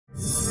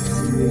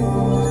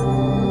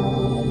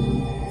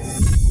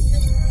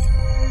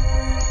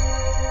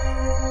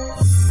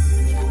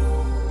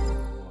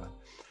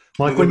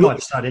Mike, we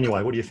might start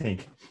anyway. What do you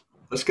think?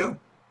 Let's go.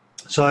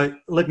 So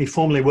let me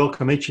formally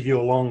welcome each of you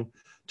along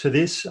to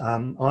this.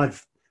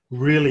 I've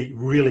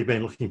really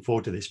been looking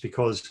forward to this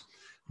because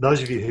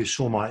those of you who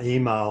saw my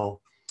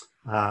email,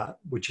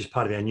 which is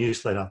part of our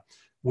newsletter,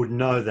 would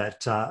know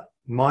that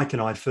Mike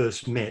and I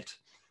first met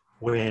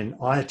when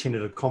I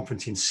attended a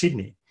conference in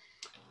Sydney.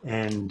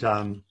 And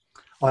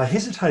I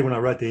hesitated when I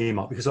wrote the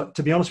email because,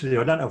 to be honest with you,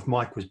 I don't know if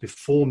Mike was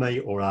before me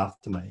or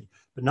after me,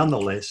 but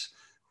nonetheless,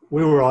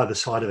 we were either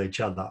side of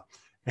each other.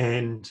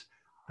 And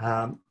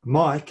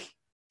Mike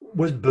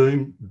was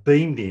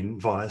beamed in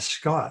via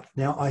Skype.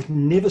 Now, I'd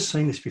never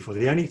seen this before.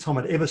 The only time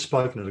I'd ever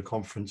spoken at a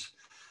conference,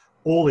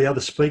 all the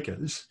other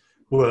speakers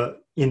were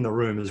in the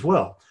room as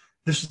well.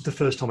 This is the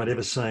first time I'd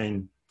ever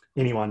seen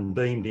anyone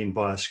beamed in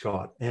via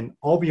Skype. And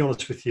I'll be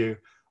honest with you,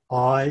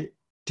 I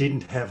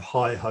didn't have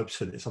high hopes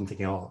for this. I'm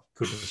thinking, oh,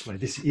 goodness me,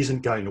 this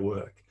isn't going to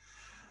work.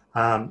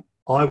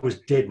 I was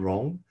dead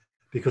wrong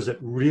because it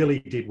really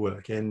did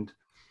work. And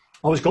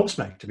I was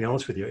gobsmacked, to be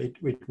honest with you.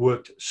 It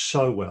worked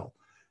so well.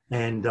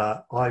 And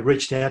I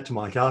reached out to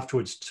Mike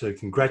afterwards to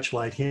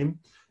congratulate him.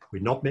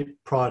 We'd not met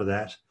prior to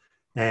that.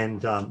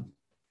 And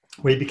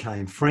we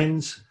became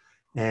friends.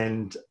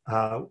 And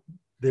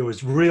there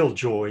was real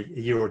joy a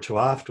year or two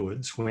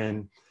afterwards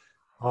when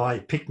I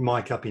picked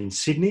Mike up in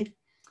Sydney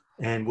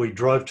and we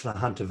drove to the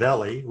Hunter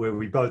Valley where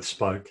we both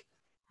spoke,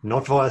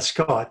 not via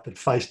Skype, but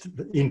faced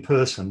in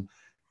person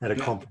at a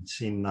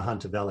conference in the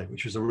Hunter Valley,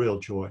 which was a real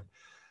joy.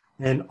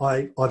 And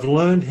I've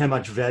learned how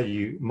much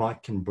value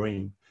Mike can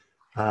bring.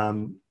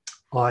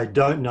 I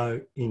don't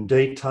know in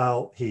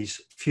detail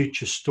his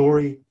future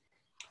story,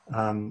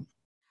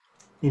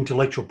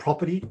 intellectual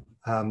property,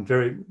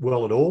 very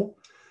well at all.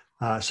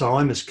 So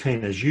I'm as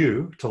keen as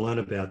you to learn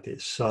about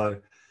this. So,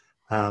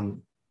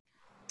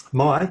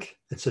 Mike,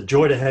 it's a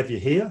joy to have you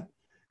here.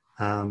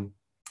 And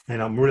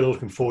I'm really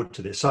looking forward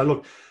to this. So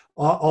look,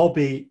 I'll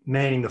be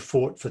manning the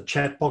fort for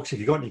chat box. If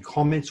you've got any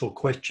comments or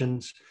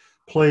questions,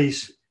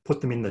 please put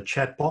them in the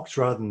chat box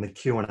rather than the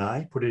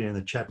Q&A. Put it in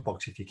the chat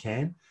box if you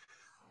can.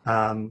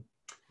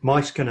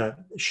 Mike's going to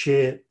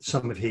share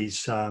some of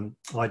his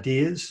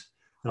ideas,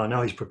 and I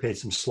know he's prepared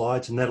some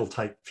slides, and that'll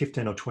take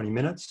 15 or 20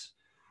 minutes.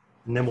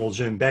 And then we'll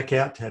zoom back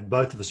out to have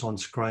both of us on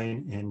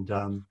screen, and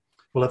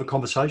we'll have a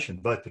conversation,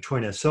 both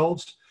between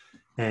ourselves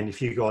and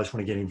if you guys want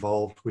to get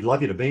involved. We'd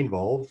love you to be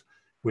involved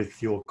with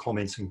your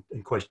comments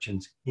and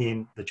questions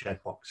in the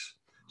chat box.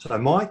 So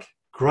Mike,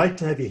 great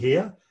to have you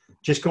here.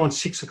 Just gone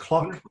 6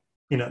 o'clock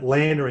in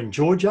Atlanta in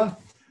Georgia.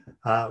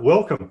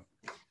 Welcome.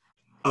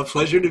 A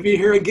pleasure to be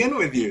here again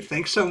with you.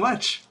 Thanks so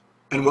much.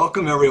 And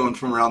welcome everyone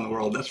from around the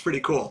world. That's pretty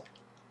cool.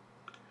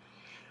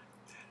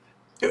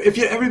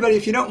 Everybody,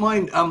 if you don't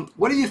mind,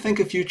 what do you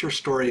think a future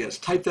story is?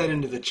 Type that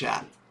into the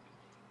chat.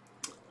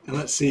 And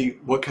let's see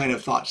what kind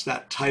of thoughts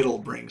that title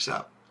brings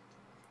up.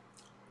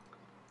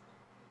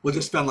 We'll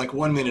just spend like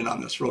 1 minute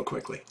on this real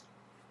quickly.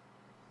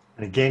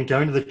 And again, go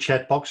into the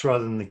chat box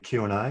rather than the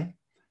Q&A.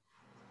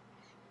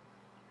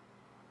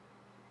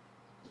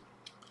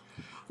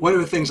 One of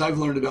the things I've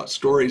learned about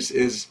stories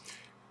is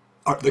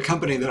the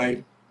company that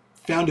I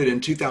founded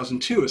in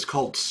 2002 is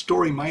called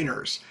Story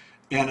Miners.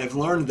 And I've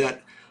learned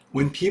that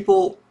when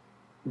people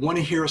want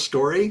to hear a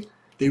story,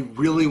 they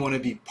really want to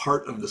be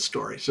part of the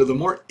story. So the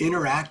more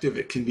interactive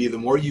it can be, the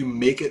more you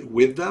make it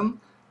with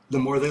them, the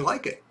more they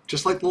like it.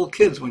 Just like little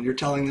kids, when you're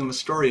telling them a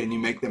story and you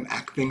make them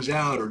act things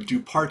out or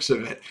do parts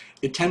of it,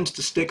 it tends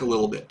to stick a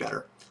little bit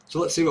better. So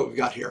let's see what we've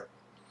got here.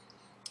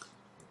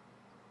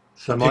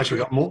 So Mike, we've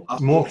got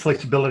more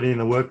flexibility in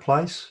the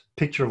workplace,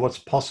 picture of what's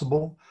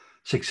possible,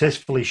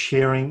 successfully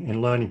sharing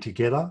and learning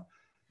together,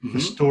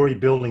 the story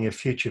building a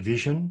future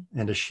vision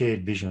and a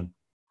shared vision.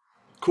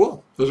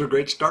 Cool. Those are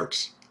great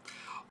starts.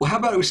 Well, how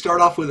about we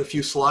start off with a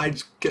few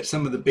slides, get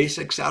some of the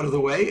basics out of the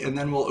way, and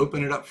then we'll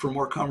open it up for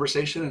more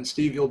conversation. And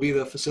Steve, you'll be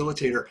the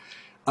facilitator.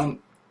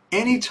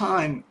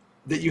 Anytime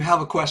that you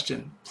have a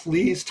question,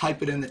 please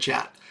type it in the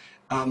chat.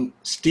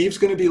 Steve's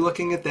going to be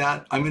looking at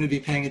that. I'm going to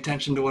be paying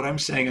attention to what I'm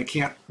saying. I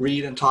can't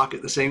read and talk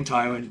at the same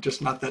time. I'm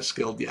just not that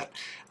skilled yet.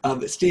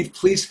 But Steve,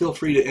 please feel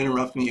free to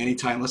interrupt me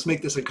anytime. Let's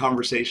make this a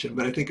conversation.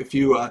 But I think a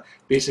few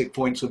basic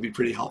points would be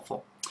pretty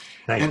helpful.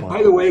 Thanks, and Mike.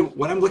 By the way,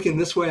 when I'm looking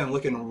this way, I'm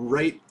looking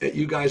right at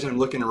you guys. I'm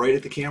looking right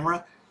at the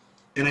camera.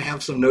 And I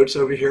have some notes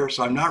over here.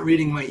 So I'm not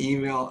reading my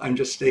email. I'm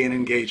just staying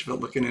engaged, but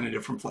looking in a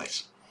different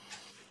place.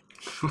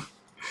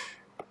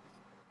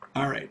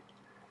 All right.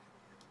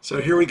 So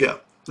here we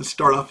go. Let's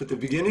start off at the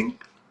beginning.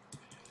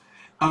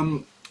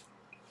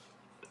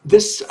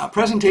 This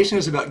presentation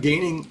is about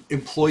gaining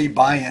employee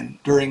buy-in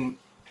during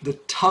the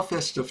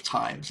toughest of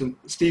times. And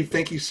Steve,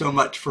 thank you so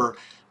much for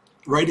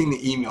writing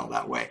the email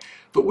that way.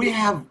 But we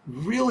have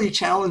really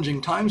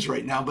challenging times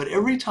right now, but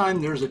every time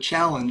there's a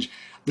challenge,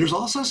 there's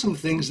also some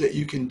things that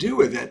you can do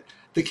with it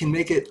that can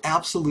make it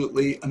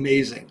absolutely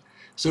amazing.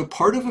 So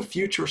part of a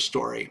future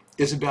story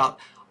is about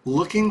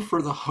looking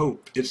for the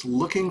hope. It's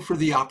looking for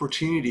the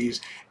opportunities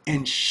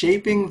and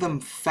shaping them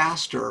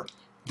faster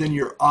than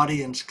your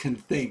audience can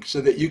think,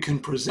 so that you can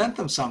present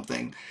them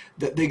something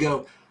that they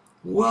go,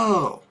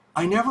 whoa,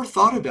 I never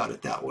thought about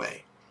it that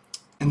way.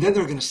 And then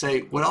they're going to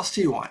say, what else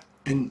do you want?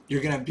 And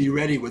you're going to be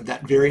ready with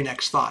that very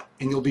next thought.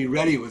 And you'll be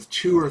ready with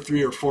 2 or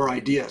 3 or 4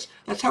 ideas.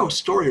 That's how a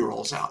story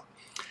rolls out.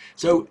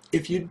 So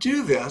if you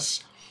do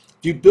this,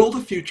 you build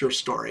a future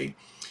story,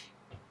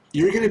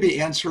 you're going to be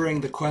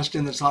answering the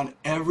question that's on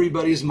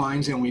everybody's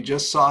minds, and we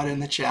just saw it in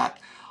the chat.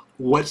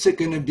 What's it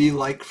going to be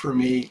like for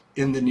me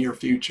in the near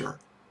future?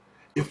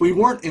 If we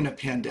weren't in a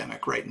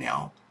pandemic right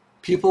now,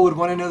 people would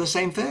want to know the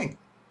same thing.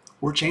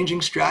 We're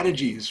changing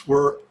strategies.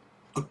 We're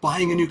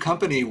buying a new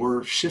company.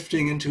 We're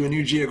shifting into a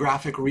new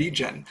geographic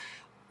region.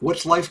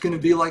 What's life going to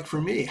be like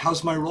for me?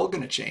 How's my role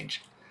going to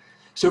change?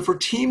 So for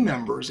team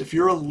members, if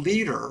you're a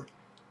leader,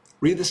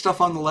 read the stuff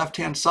on the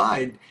left-hand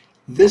side.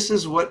 This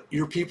is what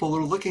your people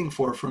are looking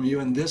for from you,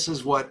 and this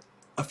is what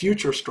a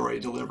future story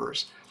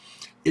delivers.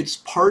 It's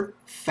part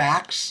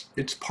facts,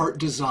 it's part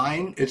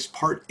design, it's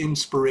part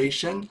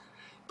inspiration,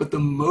 but the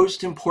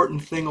most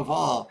important thing of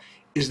all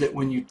is that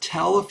when you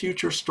tell a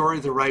future story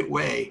the right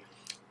way,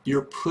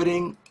 you're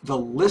putting the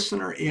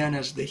listener in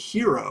as the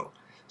hero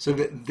so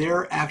that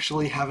they're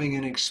actually having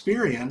an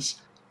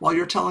experience while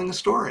you're telling a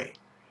story.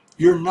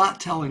 You're not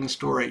telling a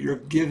story, you're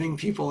giving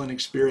people an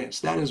experience.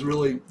 That is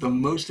really the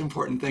most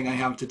important thing I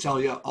have to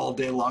tell you all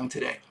day long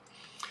today.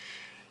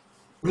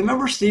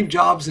 Remember Steve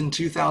Jobs in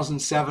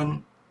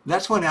 2007?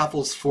 That's when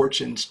Apple's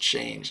fortunes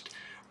changed.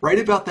 Right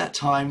about that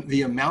time,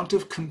 the amount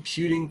of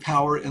computing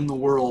power in the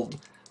world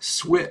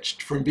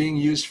switched from being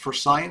used for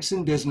science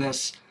and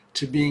business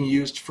to being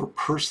used for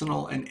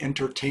personal and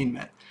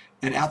entertainment.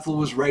 And Apple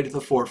was right at the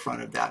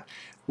forefront of that.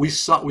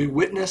 We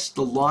witnessed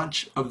the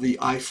launch of the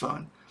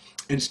iPhone.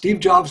 And Steve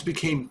Jobs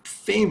became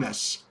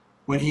famous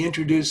when he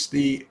introduced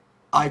the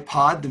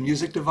iPod, the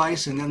music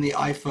device, and then the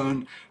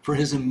iPhone for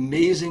his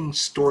amazing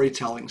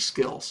storytelling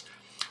skills.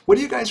 What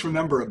do you guys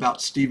remember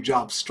about Steve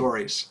Jobs'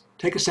 stories?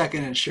 Take a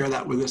second and share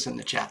that with us in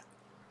the chat.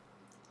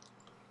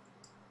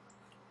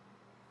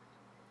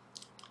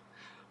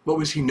 What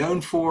was he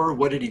known for?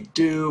 What did he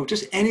do?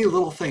 Just any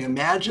little thing.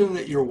 Imagine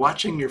that you're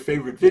watching your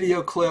favorite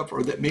video clip,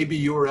 or that maybe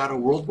you were at a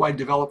Worldwide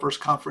Developers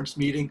Conference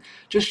meeting.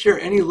 Just share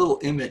any little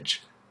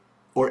image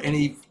or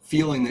any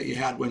feeling that you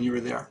had when you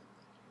were there.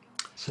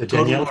 So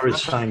Daniela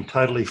is saying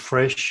totally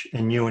fresh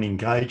and new and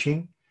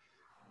engaging.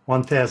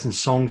 1,000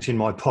 songs in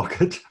my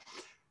pocket.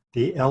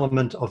 The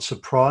element of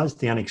surprise,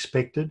 the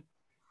unexpected.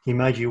 He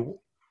made you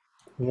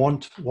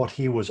want what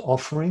he was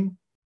offering.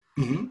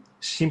 Mm-hmm.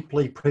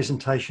 Simply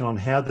presentation on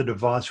how the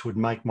device would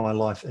make my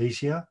life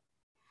easier.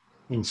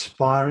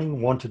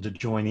 Inspiring, wanted to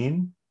join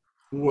in.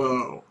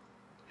 Whoa.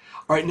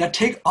 All right, now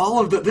take all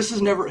of that. This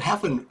has never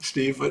happened,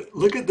 Steve, but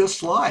look at this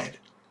slide.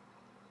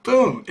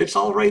 Boom, it's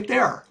all right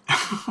there.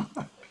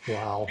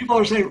 Wow. People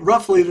are saying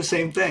roughly the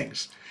same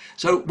things.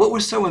 So what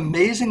was so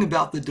amazing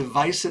about the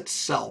device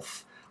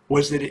itself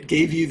was that it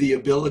gave you the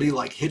ability,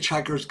 like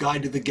Hitchhiker's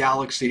Guide to the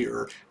Galaxy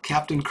or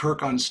Captain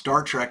Kirk on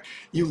Star Trek.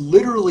 You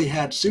literally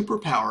had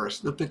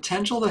superpowers. The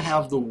potential to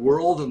have the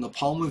world in the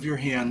palm of your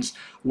hands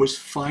was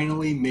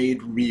finally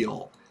made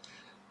real.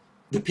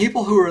 The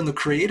people who were in the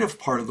creative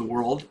part of the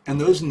world and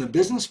those in the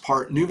business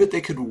part knew that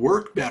they could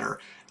work better.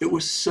 It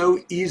was so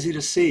easy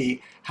to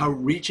see how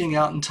reaching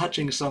out and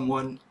touching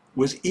someone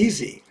was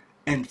easy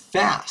and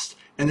fast,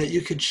 and that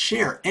you could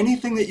share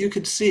anything that you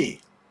could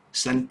see.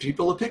 Send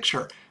people a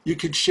picture. You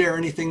could share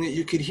anything that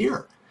you could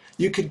hear.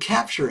 You could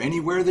capture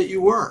anywhere that you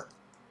were.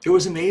 It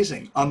was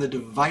amazing on the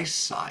device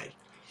side.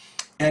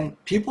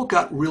 And people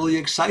got really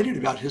excited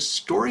about his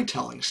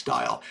storytelling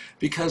style,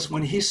 because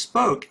when he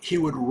spoke, he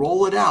would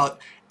roll it out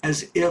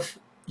as if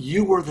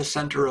you were the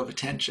center of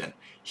attention.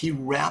 He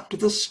wrapped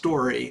the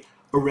story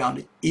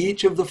around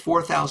each of the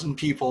 4,000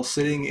 people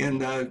sitting in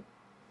the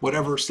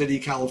whatever city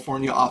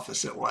California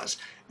office it was.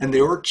 And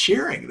they were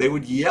cheering. They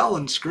would yell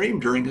and scream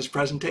during his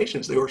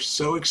presentations. They were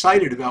so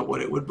excited about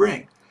what it would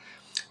bring.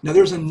 Now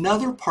there's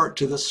another part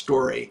to the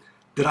story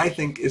that I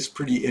think is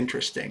pretty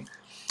interesting.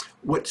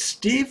 What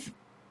Steve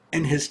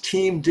and his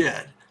team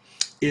did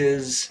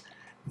is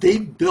they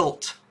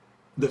built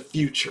the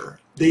future.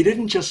 They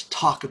didn't just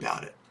talk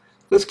about it.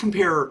 Let's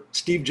compare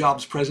Steve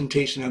Jobs'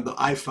 presentation of the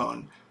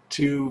iPhone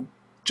to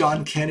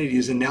John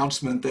Kennedy's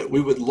announcement that we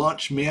would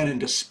launch man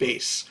into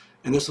space.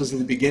 And this was in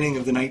the beginning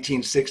of the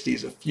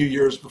 1960s, a few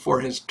years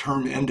before his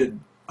term ended,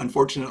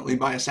 unfortunately,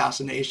 by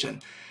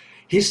assassination.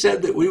 He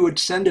said that we would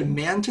send a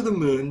man to the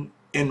moon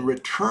and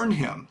return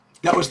him.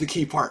 That was the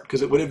key part,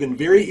 because it would have been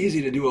very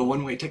easy to do a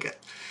one-way ticket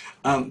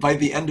by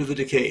the end of the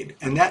decade.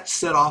 And that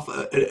set off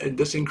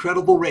this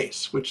incredible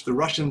race, which the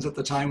Russians at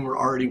the time were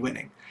already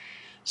winning.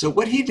 So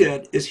what he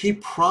did is he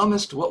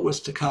promised what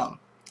was to come,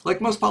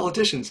 like most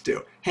politicians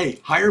do. Hey,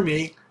 hire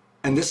me,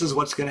 and this is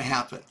what's going to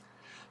happen.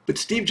 But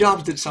Steve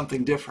Jobs did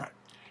something different.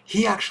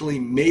 He actually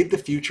made the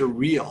future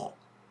real,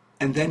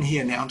 and then he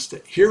announced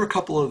it. Here are a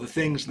couple of the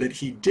things that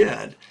he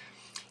did.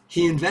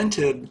 He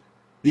invented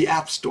the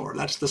App Store.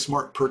 That's the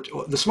smart purchase.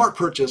 The smart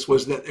purchase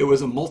was that it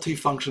was a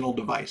multifunctional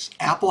device.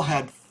 Apple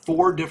had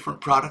 4 different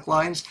product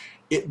lines,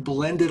 It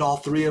blended all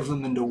three of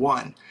them into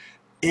one.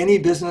 Any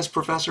business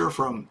professor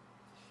from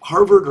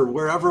Harvard or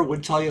wherever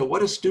would tell you,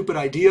 what a stupid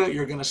idea,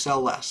 you're going to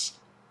sell less.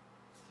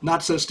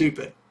 Not so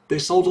stupid. They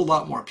sold a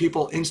lot more.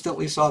 People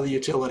instantly saw the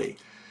utility.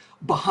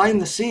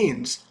 Behind the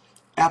scenes,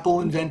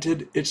 Apple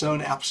invented its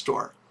own App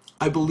Store.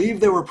 I believe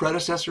there were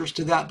predecessors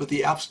to that, but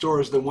the App Store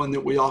is the one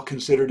that we all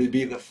consider to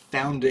be the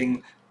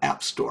founding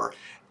App Store.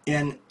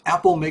 And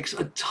Apple makes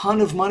a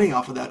ton of money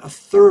off of that. A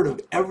third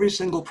of every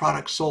single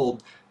product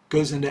sold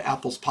goes into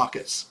Apple's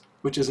pockets,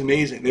 which is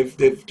amazing.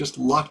 They've just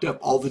locked up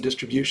all the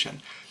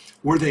distribution.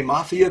 Were they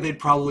mafia, they'd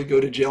probably go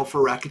to jail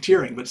for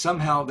racketeering, but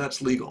somehow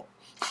that's legal.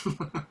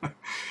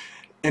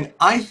 And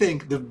I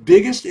think the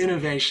biggest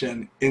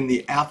innovation in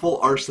the Apple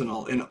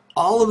arsenal, in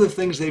all of the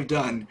things they've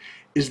done,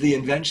 is the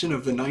invention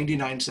of the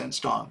 99-cent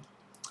song.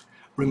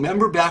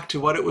 Remember back to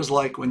what it was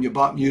like when you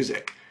bought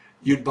music.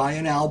 You'd buy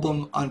an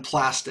album on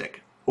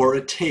plastic, or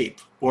a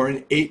tape, or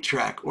an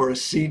 8-track, or a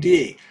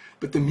CD.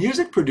 But the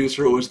music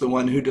producer was the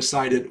one who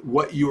decided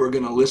what you were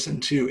going to listen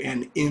to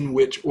and in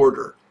which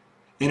order.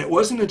 And it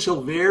wasn't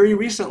until very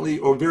recently,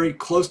 or very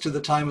close to the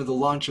time of the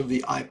launch of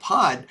the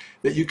iPod,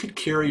 that you could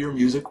carry your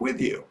music with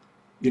you.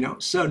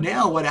 So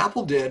now what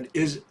Apple did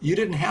is you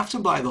didn't have to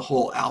buy the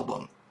whole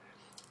album,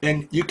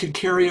 and you could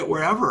carry it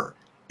wherever,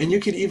 and you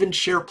could even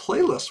share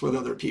playlists with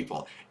other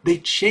people. They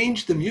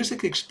changed the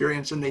music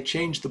experience and they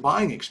changed the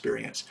buying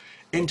experience.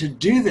 And to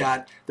do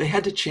that, they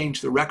had to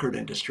change the record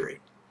industry.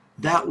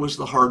 That was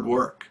the hard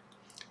work.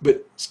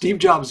 But Steve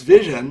Jobs'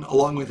 vision,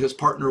 along with his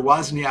partner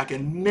Wozniak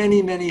and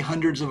many, many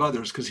hundreds of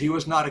others, because he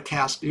was not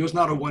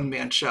a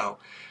one-man show,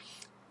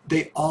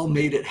 they all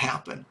made it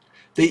happen.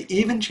 They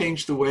even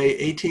changed the way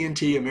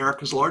AT&T,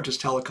 America's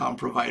largest telecom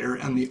provider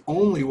and the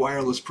only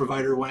wireless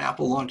provider when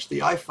Apple launched the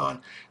iPhone,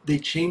 they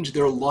changed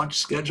their launch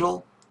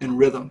schedule and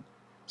rhythm.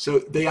 So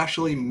they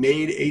actually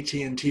made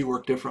AT&T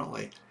work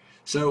differently.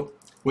 So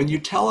when you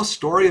tell a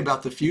story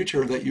about the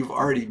future that you've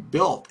already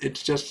built,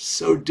 it's just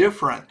so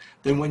different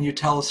than when you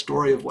tell a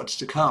story of what's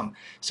to come.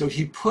 So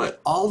he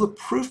put all the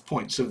proof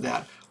points of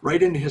that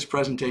right into his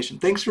presentation.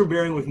 Thanks for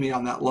bearing with me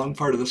on that long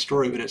part of the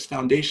story, but it's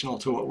foundational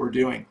to what we're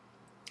doing.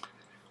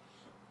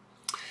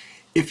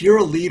 If you're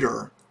a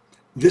leader,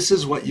 this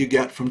is what you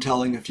get from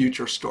telling a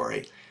future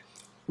story.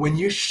 When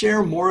you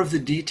share more of the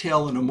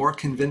detail in a more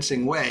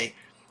convincing way,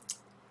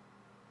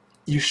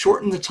 you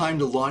shorten the time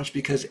to launch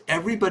because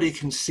everybody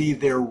can see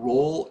their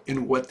role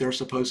in what they're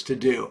supposed to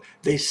do.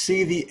 They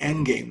see the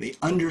end game, they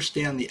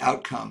understand the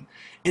outcome.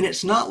 And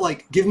it's not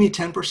like, give me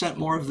 10%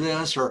 more of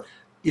this, or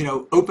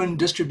open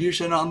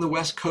distribution on the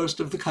west coast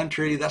of the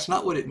country. That's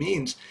not what it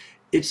means.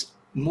 It's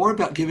more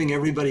about giving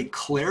everybody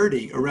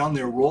clarity around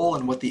their role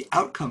and what the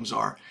outcomes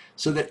are,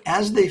 so that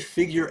as they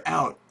figure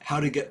out how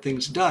to get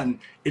things done,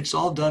 it's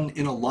all done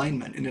in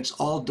alignment and it's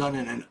all done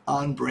in an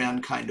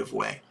on-brand kind of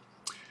way.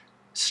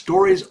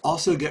 Stories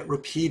also get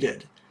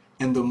repeated,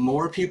 and the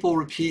more people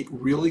repeat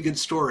really good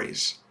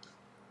stories,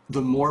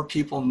 the more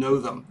people know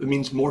them. It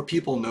means more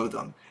people know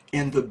them,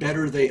 and the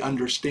better they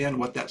understand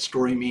what that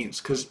story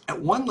means. Because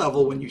at one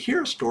level, when you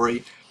hear a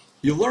story,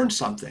 you learn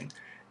something.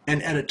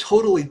 And at a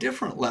totally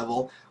different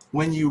level,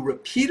 when you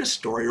repeat a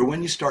story or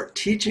when you start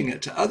teaching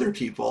it to other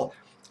people,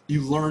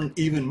 you learn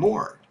even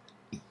more.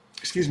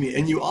 Excuse me.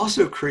 And you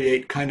also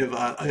create kind of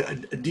a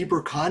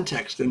deeper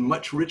context and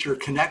much richer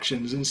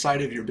connections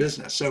inside of your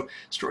business. So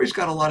story's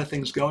got a lot of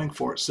things going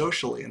for it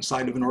socially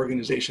inside of an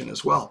organization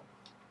as well.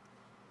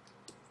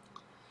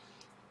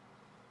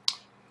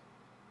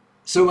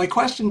 So my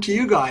question to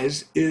you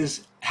guys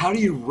is, how do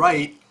you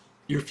write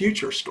your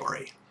future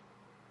story?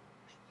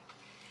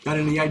 Got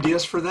any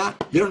ideas for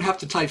that? You don't have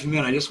to type them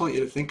in. I just want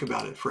you to think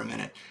about it for a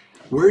minute.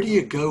 Where do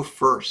you go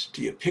first?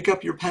 Do you pick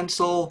up your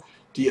pencil?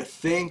 Do you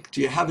think? Do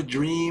you have a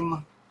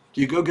dream?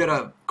 Do you go get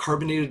a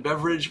carbonated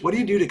beverage? What do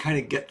you do to kind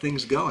of get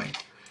things going?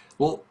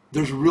 Well,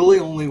 there's really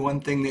only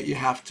one thing that you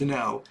have to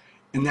know,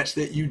 and that's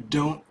that you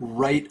don't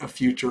write a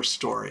future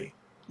story.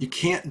 You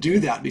can't do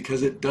that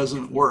because it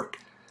doesn't work.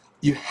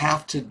 You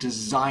have to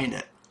design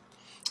it.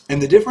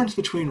 And the difference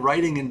between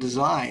writing and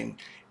design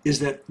is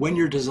that when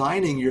you're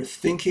designing, you're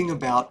thinking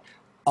about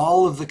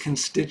all of the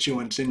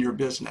constituents in your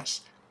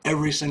business,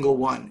 every single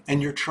one,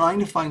 and you're trying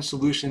to find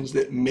solutions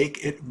that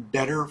make it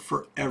better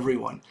for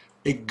everyone.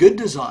 A good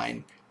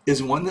design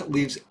is one that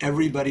leaves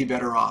everybody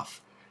better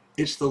off.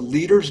 It's the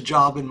leader's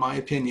job, in my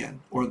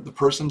opinion, or the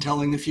person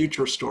telling the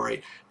future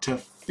story, to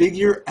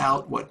figure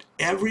out what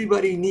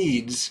everybody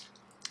needs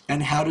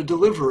and how to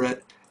deliver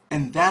it,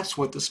 and that's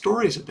what the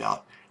story's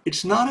about.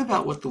 It's not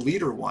about what the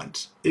leader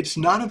wants. It's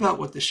not about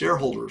what the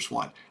shareholders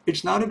want.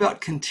 It's not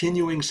about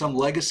continuing some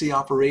legacy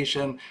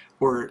operation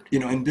or,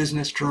 in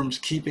business terms,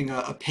 keeping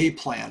a pay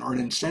plan or an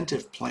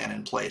incentive plan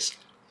in place.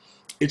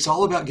 It's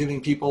all about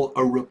giving people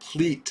a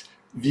replete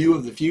view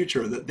of the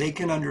future that they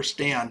can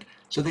understand,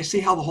 so they see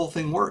how the whole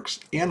thing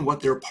works and what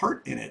their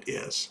part in it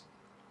is.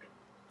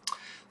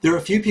 There are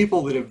a few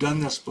people that have done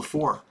this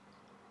before.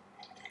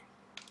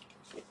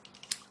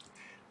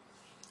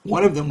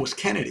 One of them was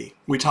Kennedy.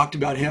 We talked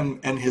about him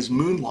and his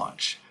moon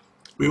launch.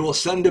 We will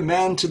send a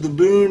man to the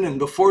moon, and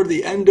before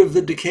the end of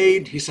the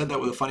decade, he said that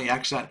with a funny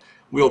accent,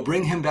 we'll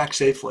bring him back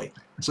safely.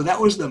 So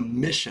that was the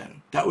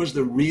mission. That was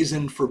the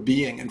reason for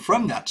being. And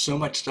from that, so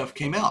much stuff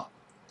came out.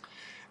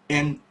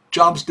 And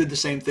Jobs did the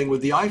same thing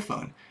with the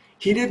iPhone.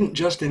 He didn't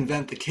just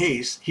invent the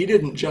case. He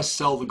didn't just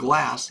sell the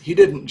glass. He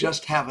didn't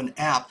just have an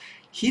app.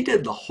 He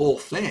did the whole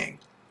thing.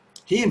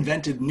 He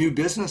invented new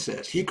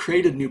businesses. He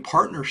created new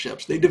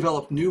partnerships. They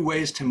developed new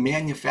ways to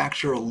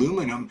manufacture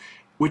aluminum,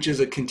 which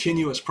is a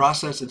continuous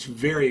process. It's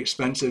very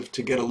expensive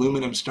to get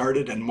aluminum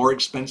started and more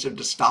expensive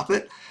to stop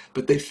it.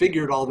 But they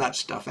figured all that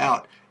stuff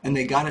out, and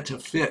they got it to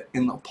fit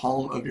in the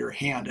palm of your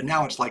hand. And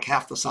now it's like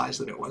half the size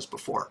that it was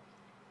before.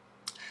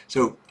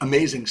 So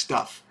amazing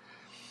stuff.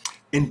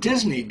 And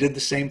Disney did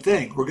the same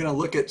thing. We're going to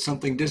look at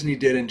something Disney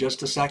did in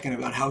just a second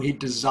about how he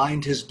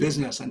designed his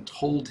business and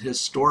told his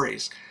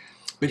stories.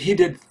 But he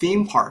did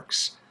theme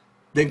parks.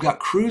 They've got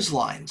cruise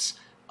lines.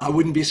 I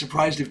wouldn't be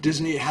surprised if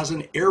Disney has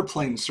an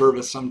airplane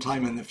service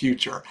sometime in the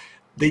future.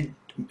 They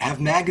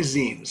have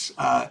magazines,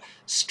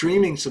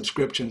 streaming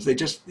subscriptions. They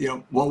just,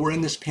 while we're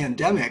in this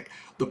pandemic,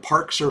 the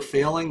parks are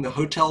failing, the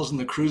hotels and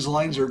the cruise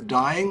lines are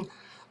dying.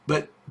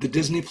 But the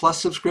Disney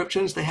Plus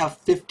subscriptions, they have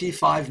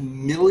 55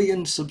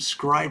 million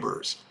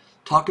subscribers.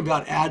 Talk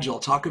about agile,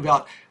 talk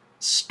about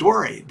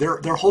story. Their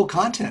whole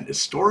content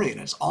is story, and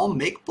it's all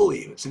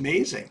make-believe. It's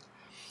amazing.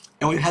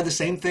 And we've had the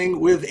same thing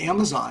with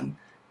Amazon,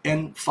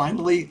 and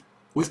finally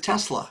with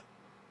Tesla.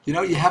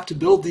 You have to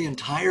build the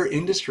entire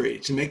industry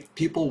to make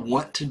people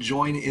want to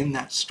join in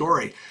that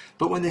story.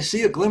 But when they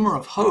see a glimmer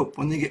of hope,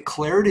 when they get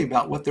clarity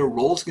about what their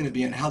role is going to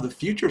be and how the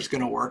future is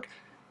going to work,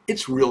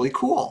 it's really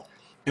cool.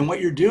 And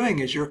what you're doing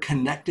is you're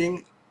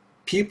connecting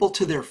people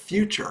to their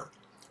future,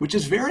 which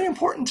is very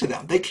important to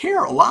them. They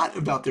care a lot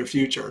about their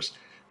futures.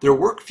 Their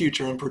work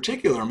future in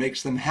particular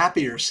makes them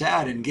happy or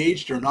sad,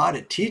 engaged or not.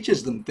 It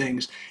teaches them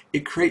things.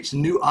 It creates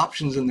new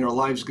options in their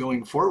lives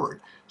going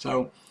forward.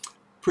 So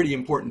pretty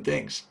important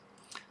things.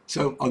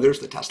 So, there's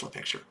the Tesla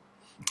picture.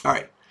 All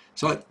right.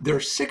 So there are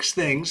 6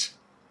 things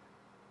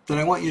that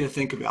I want you to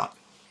think about.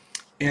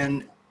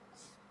 And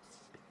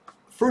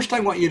first I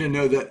want you to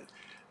know that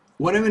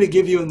what I'm going to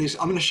give you in these,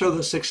 I'm going to show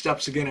those 6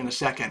 steps again in a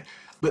second,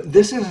 but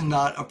this is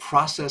not a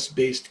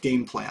process-based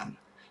game plan.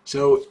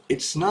 So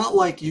it's not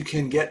like you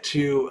can get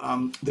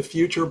to the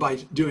future by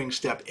doing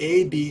step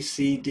A, B,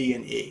 C, D,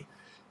 and E.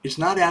 It's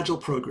not agile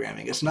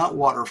programming. It's not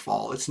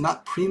waterfall. It's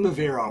not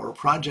Primavera or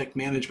project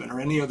management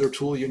or any other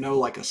tool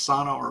like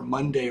Asana or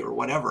Monday or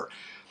whatever.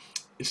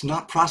 It's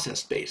not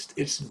process-based.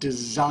 It's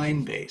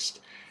design-based.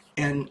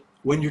 And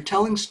when you're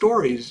telling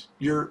stories,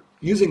 you're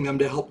using them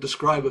to help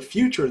describe a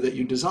future that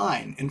you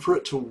design. And for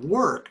it to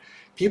work,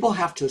 people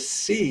have to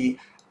see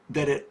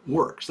that it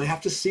works. They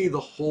have to see the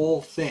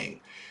whole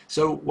thing.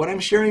 So what I'm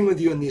sharing with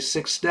you in these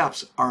 6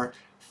 steps are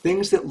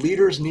things that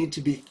leaders need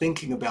to be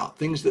thinking about,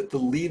 things that the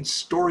lead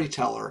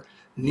storyteller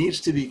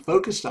needs to be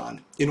focused on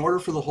in order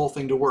for the whole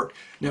thing to work.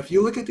 Now, if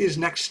you look at these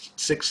next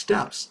 6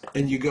 steps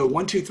and you go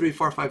 1, 2, 3,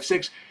 4, 5,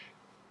 6,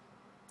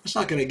 it's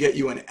not going to get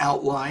you an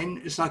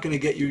outline. It's not going to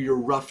get you your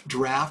rough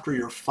draft or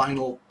your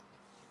final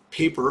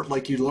paper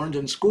like you learned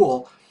in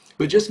school,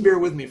 but just bear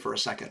with me for a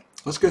second.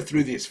 Let's go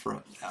through these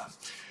for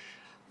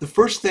the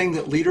first thing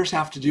that leaders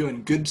have to do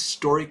and good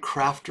story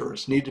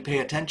crafters need to pay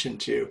attention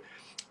to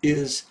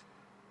is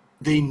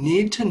they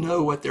need to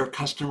know what their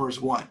customers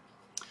want.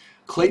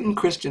 Clayton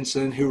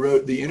Christensen, who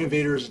wrote The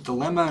Innovator's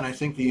Dilemma and I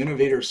think The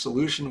Innovator's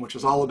Solution, which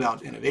was all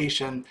about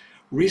innovation,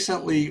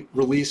 recently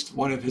released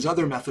one of his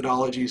other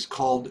methodologies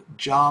called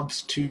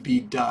Jobs to be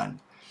Done.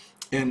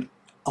 And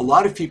a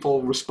lot of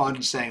people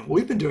responded saying, well,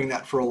 we've been doing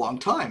that for a long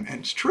time. And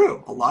it's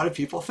true. A lot of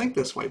people think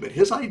this way. But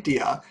his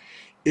idea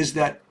is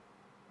that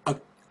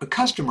a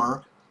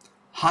customer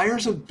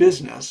hires a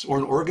business or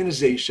an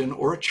organization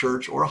or a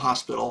church or a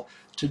hospital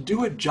to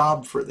do a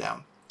job for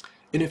them.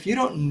 And if you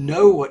don't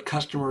know what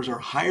customers are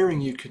hiring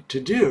you to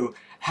do,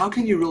 how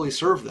can you really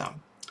serve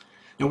them?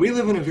 Now, we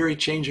live in a very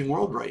changing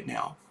world right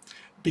now.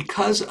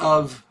 Because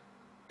of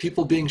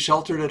people being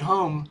sheltered at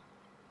home,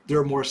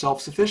 they're more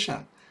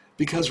self-sufficient.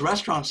 Because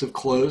restaurants have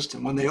closed,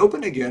 and when they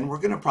open again, we're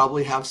going to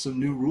probably have some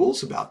new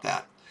rules about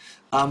that.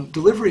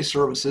 Delivery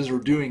services are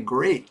doing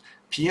great.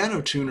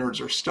 Piano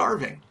tuners are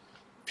starving.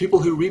 People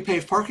who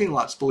repave parking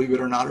lots, believe it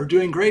or not, are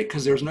doing great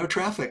because there's no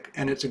traffic,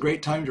 and it's a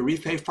great time to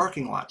repave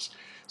parking lots.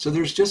 So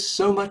there's just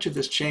so much of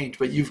this change,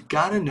 but you've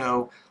got to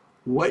know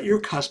what your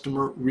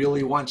customer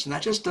really wants. And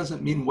that just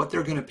doesn't mean what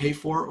they're going to pay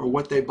for or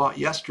what they bought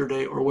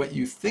yesterday or what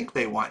you think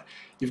they want.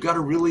 You've got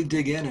to really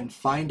dig in and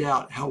find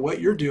out how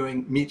what you're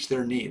doing meets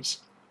their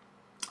needs.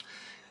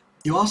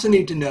 You also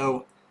need to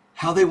know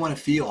how they want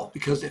to feel,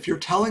 because if you're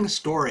telling a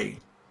story,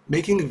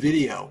 making a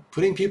video,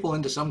 putting people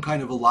into some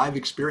kind of a live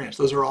experience,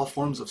 those are all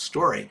forms of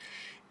story.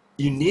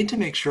 You need to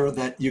make sure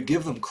that you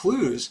give them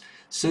clues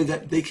so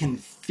that they can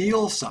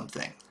feel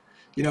something.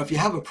 If you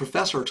have a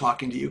professor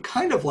talking to you,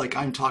 kind of like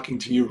I'm talking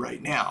to you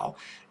right now,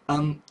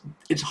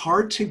 it's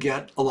hard to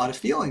get a lot of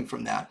feeling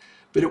from that.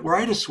 But were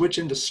I to switch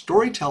into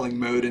storytelling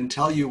mode and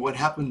tell you what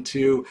happened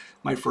to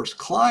my first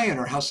client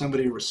or how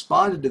somebody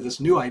responded to this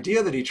new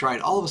idea that he tried,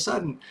 all of a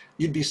sudden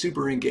you'd be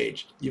super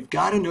engaged. You've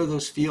got to know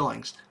those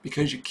feelings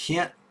because you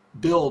can't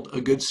build a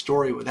good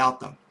story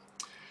without them.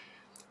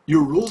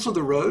 Your rules of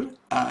the road,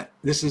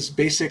 this is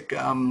basic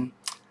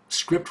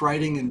script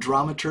writing and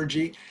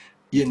dramaturgy.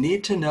 You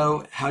need to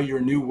know how your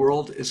new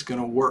world is going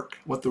to work,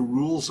 what the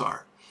rules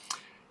are.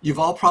 You've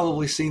all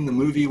probably seen the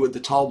movie with the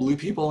tall blue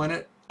people in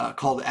it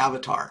called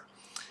Avatar.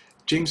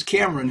 James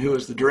Cameron, who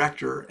is the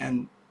director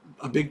and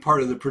a big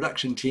part of the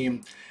production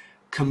team,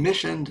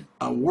 commissioned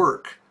a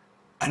work,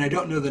 and I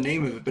don't know the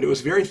name of it, but it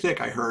was very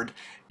thick, I heard,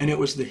 and it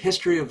was the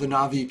history of the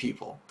Na'vi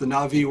people. The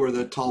Na'vi were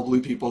the tall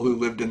blue people who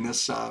lived in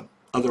this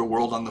other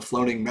world on the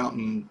floating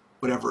mountain,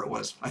 whatever it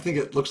was. I think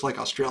it looks like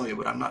Australia,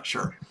 but I'm not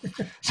sure.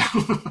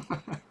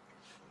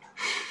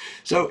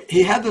 So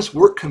he had this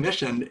work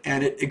commissioned,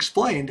 and it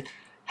explained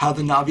how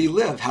the Na'vi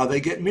live, how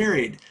they get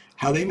married,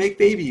 how they make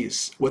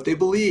babies, what they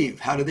believe,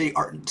 how do they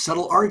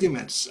settle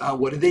arguments,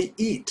 what do they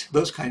eat,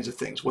 those kinds of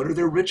things. What are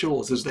their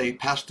rituals as they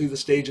pass through the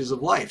stages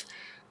of life?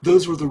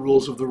 Those were the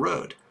rules of the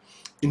road.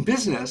 In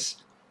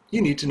business,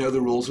 you need to know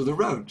the rules of the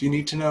road. You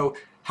need to know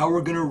how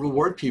we're going to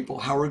reward people,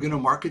 how we're going to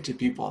market to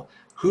people,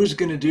 who's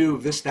going to do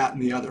this, that,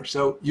 and the other.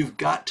 So you've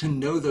got to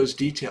know those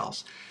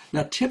details.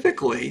 Now,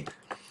 typically,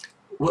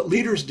 what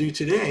leaders do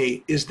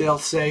today is they'll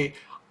say,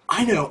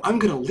 I know, I'm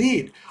going to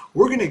lead.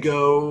 We're going to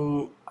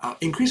go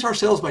increase our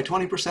sales by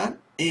 20%,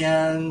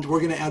 and we're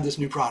going to add this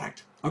new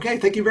product. Okay,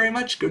 thank you very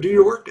much. Go do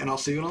your work, and I'll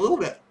see you in a little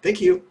bit.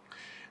 Thank you.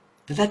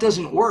 But that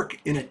doesn't work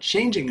in a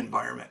changing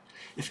environment.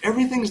 If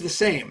everything's the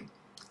same,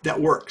 that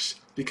works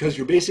because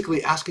you're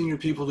basically asking your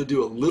people to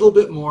do a little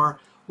bit more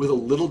with a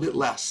little bit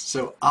less.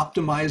 So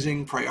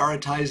optimizing,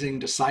 prioritizing,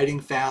 deciding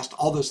fast,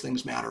 all those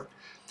things matter.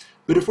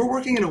 But if we're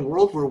working in a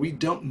world where we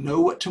don't know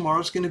what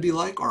tomorrow's going to be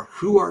like or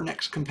who our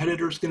next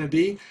competitor is going to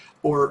be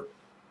or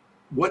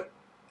what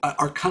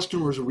our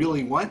customers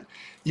really want,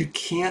 you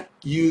can't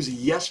use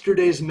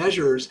yesterday's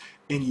measures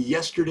and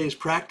yesterday's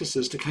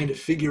practices to kind of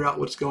figure out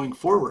what's going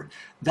forward.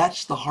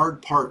 That's the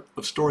hard part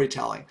of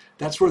storytelling.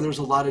 That's where there's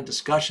a lot of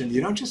discussion. You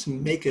don't just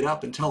make it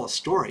up and tell a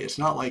story. It's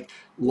not like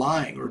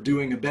lying or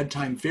doing a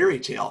bedtime fairy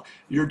tale.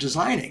 You're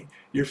designing.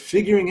 You're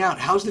figuring out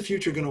how's the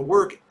future going to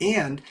work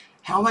and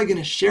how am I going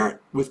to share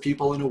it with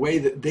people in a way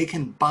that they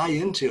can buy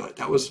into it?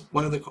 That was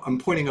one of the, I'm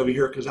pointing over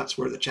here because that's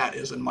where the chat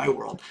is in my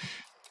world.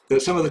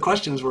 Some of the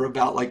questions were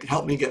about like,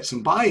 help me get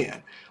some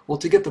buy-in. Well,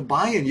 to get the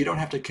buy-in, you don't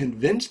have to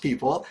convince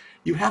people.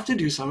 You have to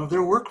do some of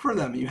their work for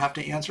them. You have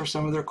to answer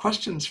some of their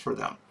questions for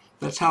them.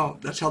 That's how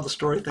the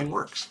story thing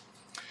works.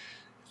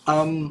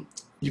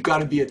 You've got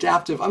to be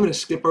adaptive. I'm going to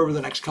skip over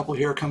the next couple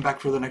here, come back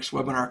for the next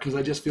webinar because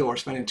I just feel we're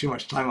spending too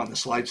much time on the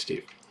slide,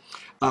 Steve.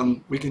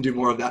 We can do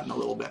more of that in a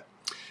little bit.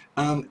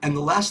 And the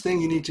last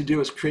thing you need to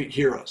do is create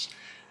heroes.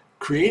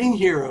 Creating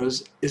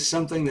heroes is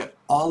something that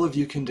all of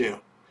you can do.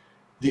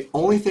 There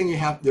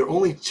are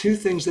only two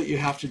things that you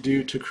have to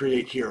do to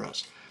create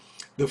heroes.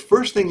 The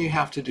first thing you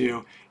have to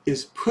do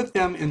is put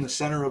them in the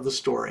center of the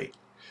story.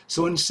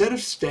 So instead of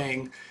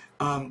saying,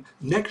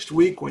 next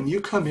week when you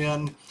come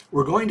in,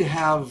 we're going to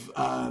have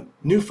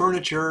new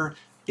furniture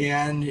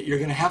and you're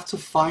going to have to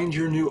find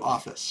your new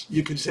office.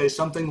 You could say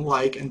something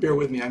like, and bear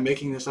with me, I'm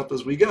making this up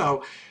as we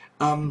go,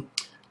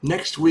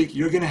 next week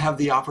you're going to have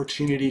the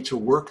opportunity to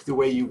work the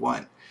way you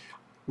want.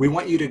 We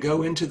want you to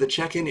go into the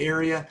check-in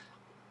area,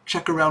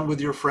 check around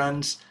with your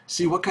friends,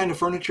 see what kind of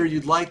furniture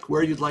you'd like,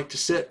 where you'd like to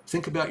sit,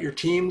 think about your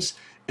teams,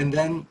 and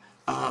then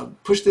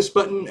push this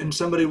button and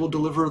somebody will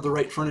deliver the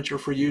right furniture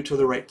for you to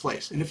the right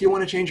place. And if you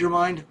want to change your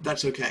mind,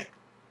 that's okay.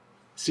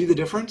 See the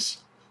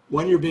difference?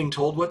 One, you're being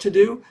told what to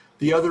do.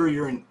 The other,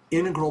 you're an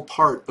integral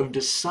part of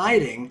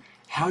deciding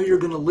how you're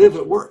going to live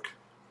at work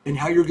and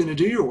how you're going to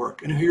do your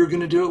work and who you're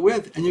going to do it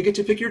with. And you get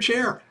to pick your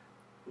chair.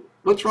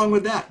 What's wrong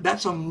with that?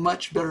 That's a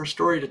much better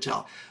story to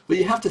tell. But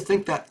you have to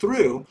think that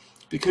through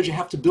because you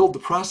have to build the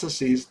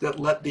processes that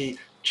let the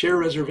chair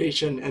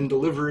reservation and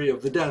delivery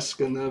of the desk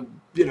and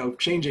the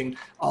changing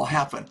all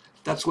happen.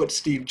 That's what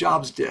Steve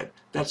Jobs did.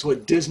 That's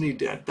what Disney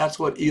did. That's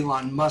what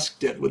Elon Musk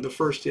did with the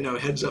first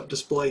heads-up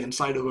display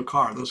inside of a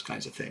car, those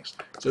kinds of things.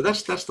 So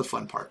that's the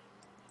fun part.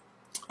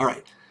 All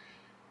right.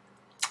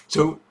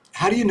 So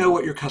how do you know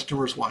what your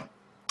customers want?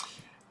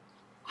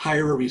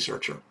 Hire a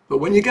researcher. But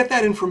when you get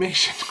that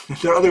information,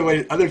 there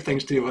are other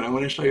things too, but I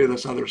want to show you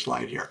this other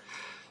slide here.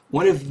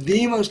 One of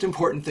the most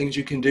important things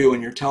you can do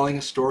when you're telling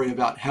a story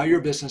about how your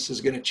business is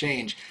going to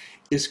change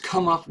is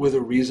come up with a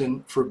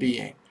reason for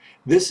being.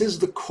 This is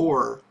the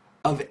core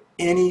of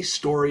any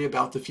story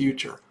about the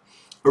future.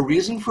 A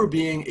reason for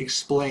being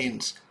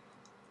explains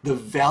the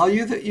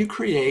value that you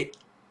create,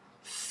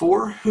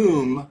 for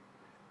whom,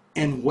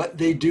 and what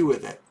they do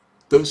with it.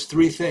 Those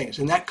three things.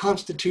 And that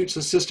constitutes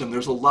a system.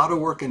 There's a lot of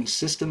work in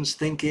systems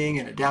thinking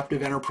and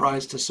adaptive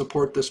enterprise to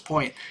support this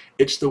point.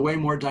 It's the way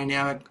more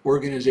dynamic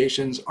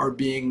organizations are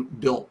being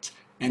built.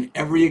 And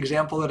every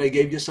example that I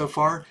gave you so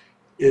far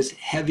is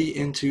heavy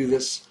into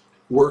this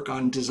work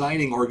on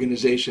designing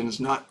organizations,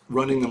 not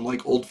running them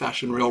like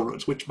old-fashioned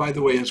railroads, which, by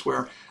the way, is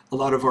where a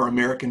lot of our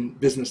American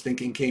business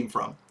thinking came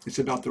from. It's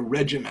about the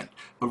regiment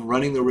of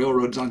running the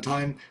railroads on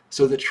time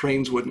so the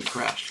trains wouldn't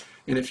crash.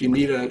 And if you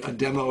need a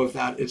demo of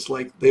that, it's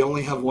like they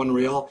only have one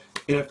rail,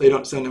 and if they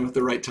don't send them at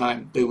the right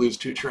time, they lose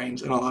 2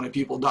 trains, and a lot of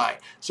people die.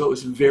 So it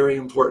was very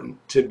important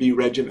to be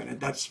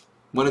regimented. That's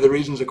one of the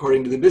reasons,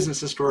 according to the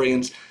business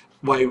historians,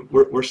 why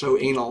we're so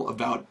anal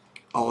about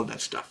all of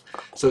that stuff.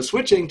 So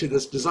switching to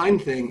this design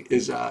thing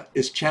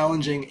is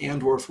challenging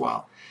and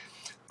worthwhile.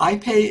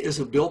 iPay is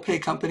a bill pay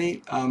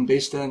company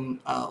based in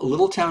a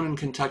little town in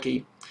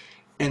Kentucky,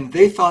 and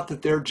they thought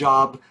that their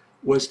job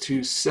was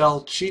to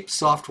sell cheap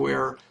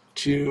software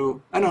to,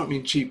 I don't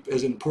mean cheap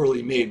as in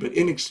poorly made, but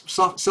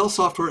sell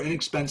software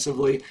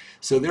inexpensively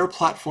so their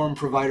platform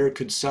provider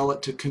could sell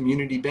it to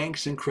community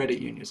banks and credit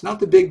unions.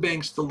 Not the big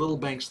banks, the little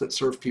banks that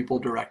serve people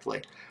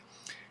directly.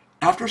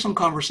 After some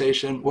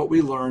conversation, what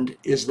we learned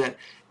is that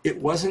it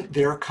wasn't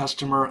their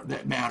customer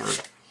that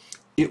mattered.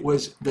 It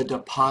was the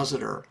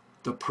depositor,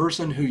 the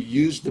person who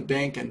used the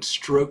bank and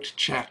stroked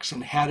checks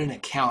and had an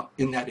account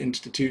in that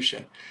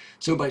institution.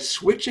 So by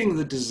switching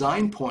the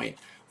design point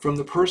from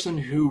the person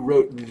who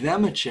wrote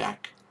them a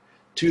check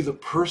to the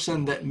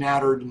person that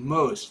mattered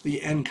most,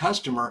 the end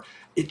customer,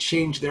 it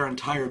changed their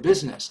entire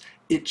business.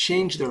 It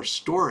changed their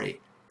story.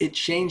 It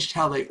changed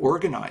how they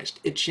organized.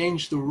 It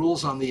changed the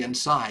rules on the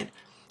inside.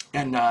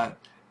 And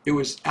it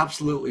was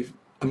absolutely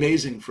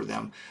amazing for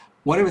them.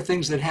 One of the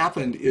things that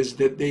happened is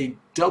that they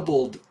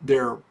doubled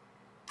their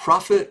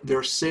profit,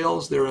 their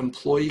sales, their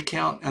employee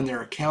count, and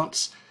their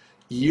accounts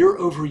year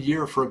over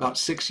year for about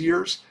 6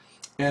 years.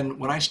 And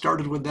when I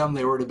started with them,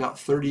 they were at about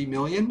 30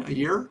 million a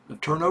year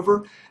of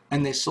turnover,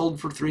 and they sold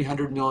for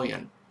 300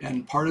 million.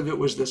 And part of it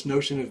was this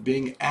notion of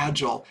being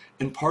agile,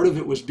 and part of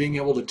it was being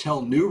able to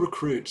tell new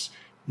recruits,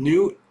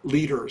 new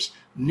leaders,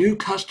 new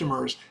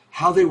customers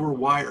how they were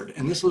wired.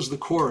 And this was the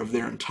core of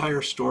their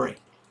entire story.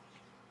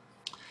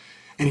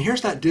 And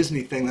here's that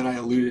Disney thing that I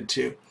alluded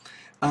to.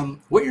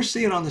 What you're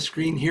seeing on the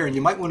screen here, and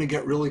you might want to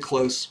get really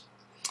close,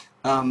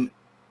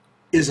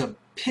 is a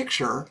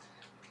picture,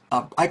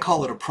 I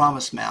call it a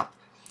promise map,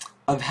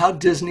 of how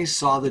Disney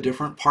saw the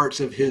different parts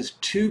of his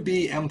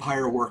to-be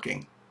empire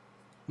working.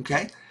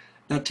 Okay?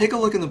 Now take a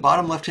look in the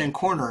bottom left-hand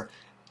corner.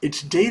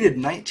 It's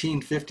dated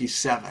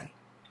 1957.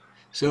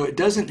 So it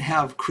doesn't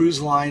have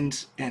cruise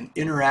lines and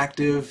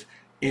interactive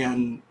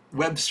and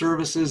web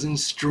services and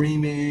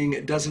streaming.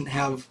 It doesn't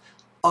have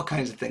all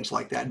kinds of things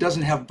like that. It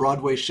doesn't have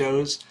Broadway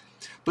shows.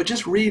 But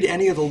just read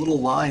any of the little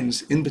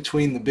lines in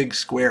between the big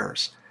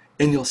squares,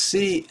 and you'll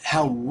see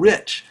how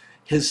rich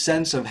his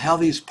sense of how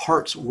these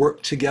parts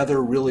work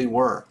together really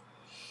were.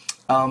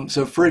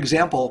 So for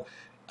example,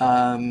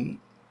 the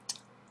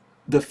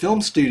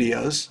film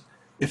studios,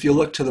 if you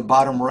look to the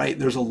bottom right,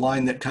 there's a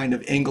line that kind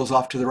of angles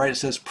off to the right. It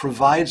says,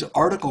 provides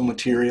article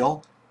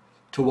material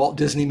to Walt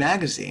Disney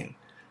Magazine.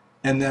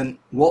 And then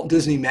Walt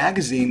Disney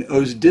Magazine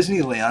owes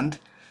Disneyland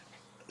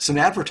some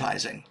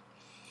advertising.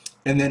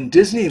 And then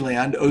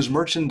Disneyland owes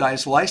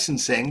merchandise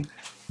licensing,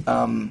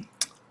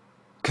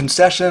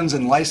 concessions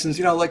and license,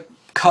 like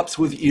cups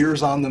with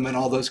ears on them and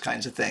all those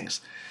kinds of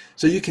things.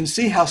 So you can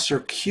see how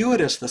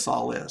circuitous this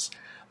all is.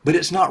 But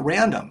it's not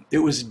random. It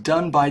was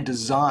done by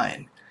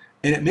design.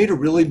 And it made a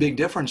really big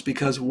difference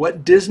because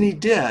what Disney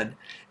did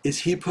is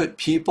he put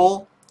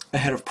people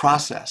ahead of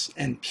process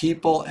and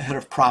people ahead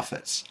of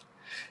profits.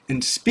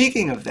 And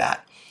speaking of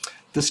that,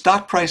 the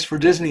stock price for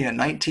Disney in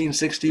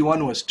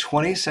 1961 was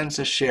 20 cents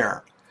a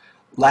share.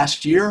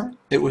 Last year,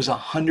 it was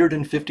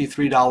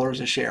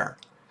 $153 a share.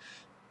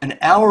 An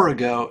hour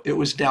ago, it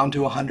was down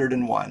to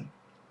 101.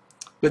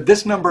 But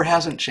this number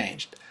hasn't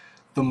changed.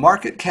 The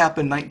market cap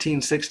in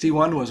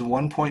 1961 was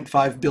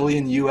 1.5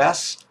 billion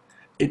US.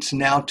 It's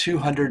now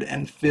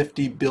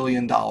 $250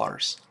 billion.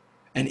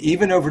 And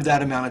even over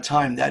that amount of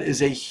time, that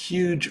is a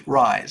huge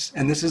rise.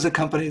 And this is a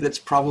company that's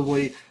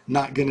probably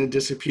not going to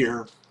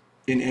disappear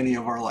in any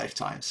of our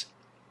lifetimes.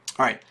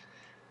 All right,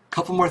 a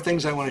couple more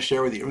things I want to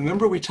share with you.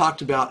 Remember we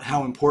talked about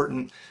how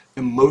important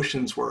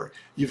emotions were.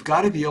 You've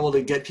got to be able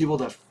to get people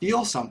to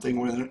feel something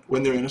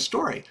when they're in a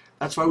story.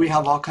 That's why we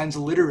have all kinds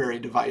of literary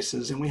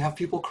devices, and we have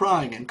people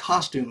crying and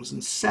costumes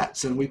and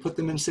sets, and we put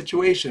them in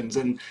situations,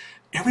 and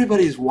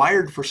everybody's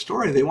wired for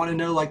story. They want to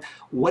know, like,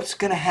 what's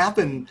going to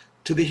happen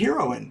to the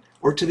heroine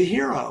or to the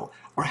hero,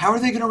 or how are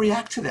they going to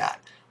react to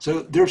that?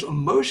 So there's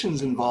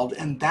emotions involved,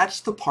 and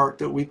that's the part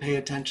that we pay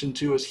attention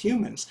to as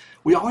humans.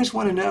 We always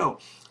want to know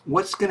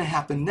what's going to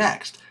happen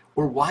next,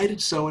 or why did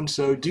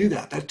so-and-so do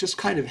that? That's just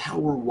kind of how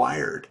we're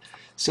wired.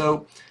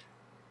 So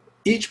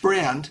each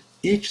brand,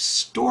 each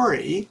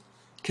story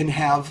can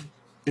have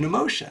an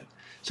emotion.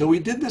 So we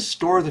did this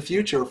Store of the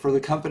Future for the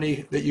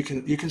company that you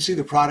can see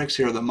the products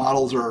here. The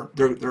models are,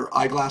 their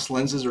eyeglass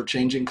lenses are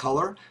changing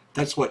color.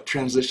 That's what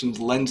transitions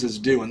lenses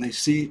do. And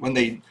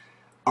the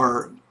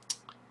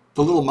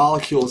little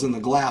molecules in the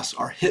glass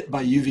are hit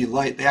by UV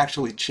light, they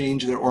actually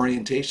change their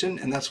orientation,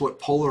 and that's what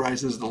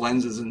polarizes the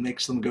lenses and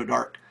makes them go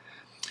dark.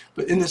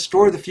 But in the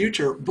store of the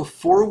future,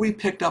 before we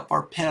picked up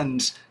our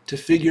pens to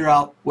figure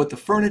out what the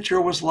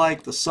furniture was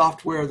like, the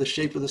software, the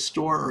shape of the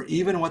store, or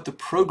even what the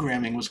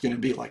programming was going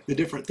to be like, the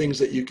different things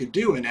that you could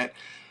do in it,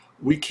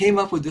 we came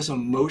up with this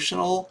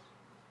emotional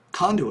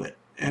conduit.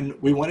 And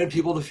we wanted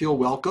people to feel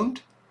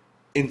welcomed,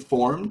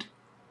 informed,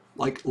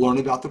 like learn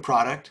about the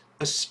product,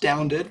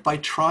 astounded by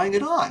trying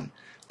it on.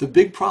 The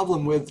big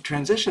problem with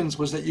transitions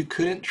was that you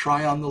couldn't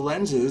try on the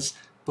lenses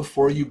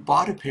before you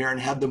bought a pair and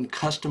had them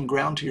custom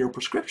ground to your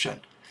prescription.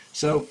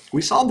 So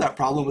we solved that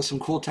problem with some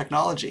cool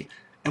technology,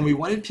 and we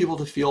wanted people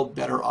to feel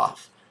better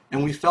off.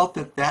 And we felt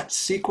that that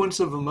sequence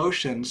of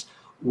emotions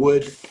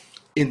would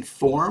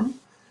inform,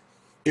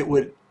 it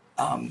would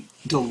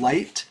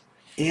delight,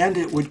 and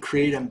it would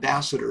create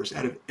ambassadors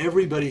out of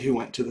everybody who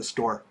went to the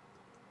store.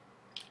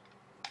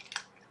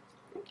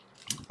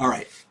 All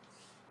right.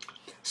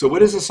 So what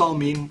does this all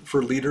mean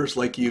for leaders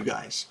like you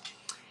guys?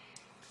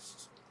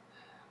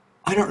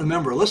 I don't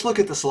remember. Let's look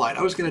at the slide.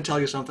 I was going to tell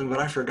you something, but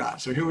I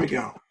forgot. So here we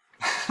go.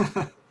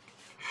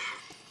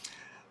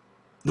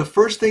 The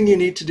first thing you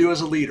need to do as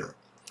a leader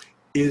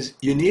is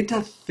you need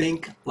to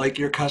think like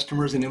your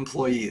customers and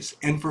employees.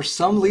 And for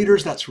some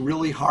leaders, that's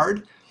really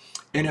hard.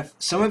 And if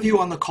some of you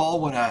on the call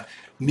want to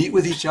meet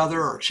with each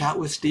other or chat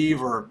with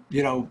Steve or,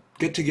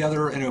 get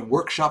together in a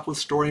workshop with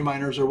story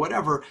miners or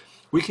whatever,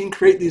 we can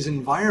create these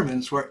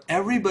environments where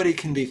everybody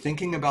can be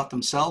thinking about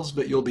themselves,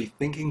 but you'll be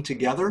thinking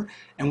together,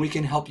 and we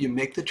can help you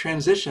make the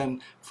transition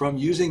from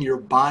using your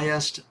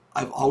biased,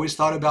 I've always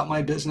thought about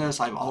my business,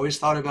 I've always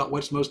thought about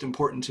what's most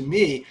important to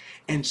me,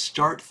 and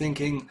start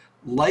thinking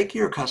like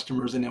your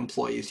customers and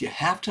employees. You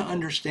have to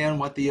understand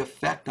what the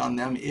effect on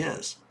them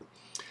is.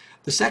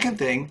 The second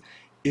thing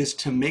is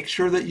to make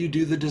sure that you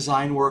do the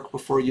design work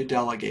before you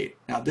delegate.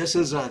 Now, this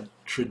is a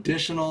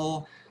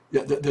traditional,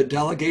 the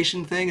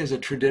delegation thing is a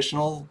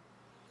traditional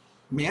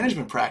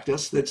management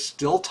practice that's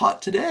still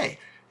taught today.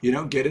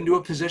 Get into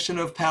a position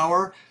of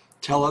power,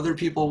 tell other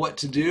people what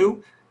to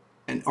do,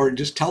 or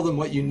just tell them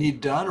what you need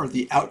done or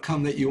the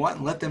outcome that you want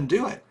and let them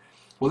do it.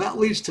 Well, that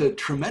leads to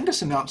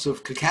tremendous amounts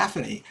of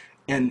cacophony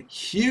and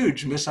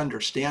huge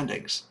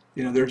misunderstandings.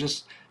 There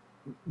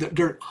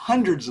are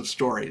hundreds of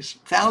stories,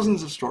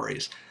 thousands of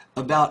stories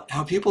about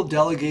how people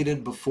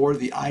delegated before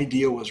the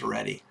idea was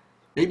ready.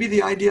 Maybe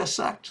the idea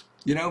sucked.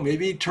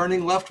 Maybe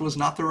turning left was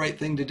not the right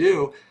thing to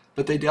do,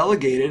 but they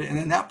delegated, and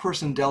then that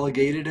person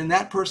delegated, and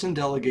that person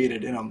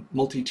delegated in a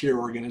multi-tier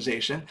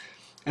organization.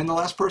 And the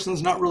last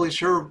person's not really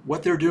sure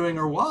what they're doing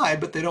or why,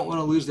 but they don't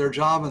want to lose their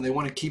job and they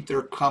want to keep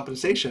their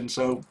compensation,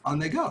 so on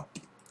they go.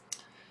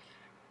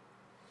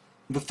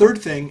 The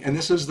third thing, and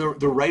this is the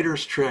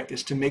writer's trick,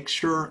 is to make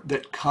sure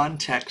that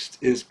context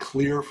is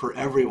clear for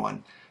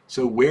everyone.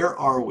 So where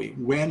are we?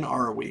 When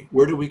are we?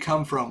 Where do we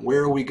come from?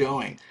 Where are we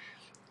going?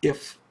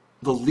 If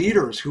the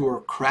leaders who are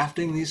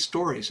crafting these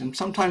stories, and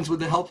sometimes with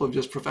the help of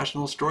just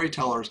professional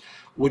storytellers,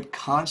 would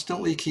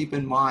constantly keep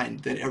in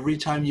mind that every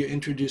time you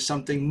introduce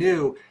something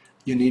new,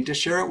 you need to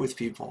share it with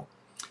people.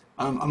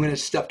 I'm going to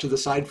step to the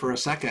side for a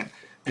second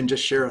and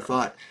just share a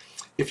thought.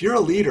 If you're a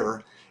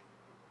leader,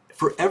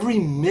 for every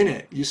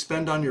minute you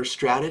spend on your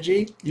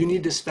strategy, you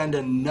need to spend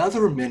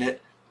another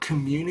minute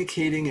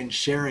communicating and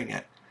sharing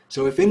it.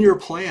 So if in your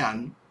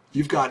plan,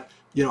 you've got,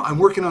 I'm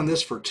working on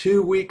this for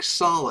 2 weeks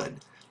solid,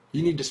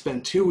 you need to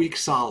spend 2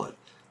 weeks solid.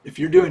 If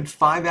you're doing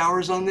 5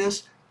 hours on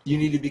this, you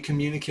need to be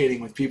communicating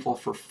with people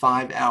for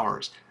 5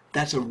 hours.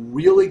 That's a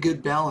really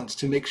good balance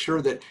to make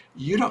sure that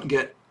you don't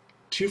get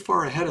too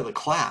far ahead of the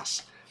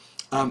class.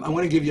 I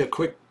want to give you a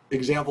quick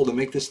example to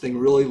make this thing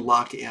really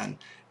lock in.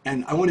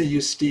 And I want to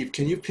use Steve.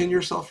 Can you pin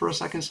yourself for a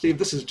second, Steve?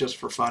 This is just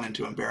for fun and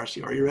to embarrass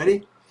you. Are you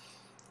ready?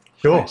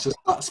 Sure. Right, so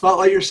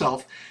spotlight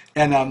yourself.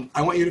 And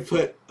I want you to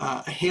put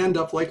a hand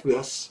up like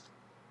this,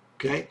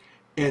 okay?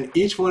 And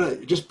each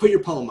one, just put your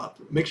palm up.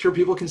 Make sure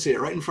people can see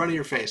it right in front of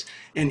your face.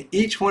 And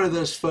each one of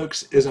those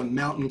folks is a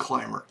mountain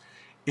climber.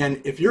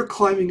 And if you're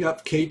climbing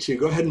up K2,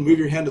 go ahead and move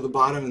your hand to the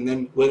bottom and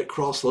then let it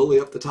crawl slowly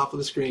up the top of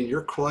the screen.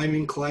 You're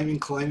climbing, climbing,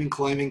 climbing,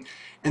 climbing.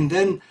 And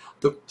then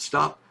the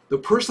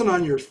person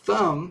on your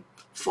thumb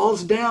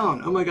falls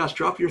down. Oh my gosh,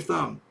 drop your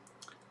thumb.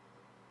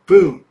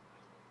 Boom.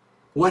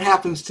 What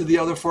happens to the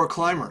other 4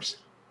 climbers?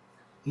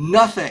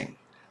 Nothing.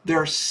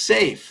 They're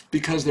safe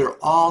because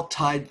they're all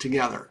tied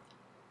together.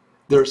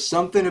 There's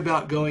something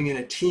about going in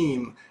a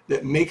team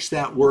that makes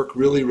that work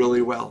really,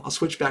 really well. I'll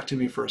switch back to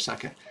me for a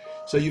second.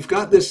 So you've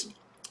got this,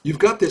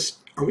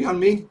 are we on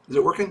me? Is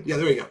it working? Yeah,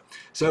 there you go.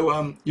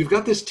 So you've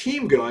got this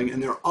team going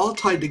and they're all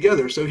tied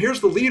together. So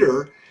here's the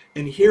leader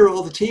and here are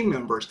all the team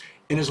members.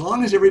 And as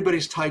long as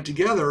everybody's tied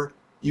together,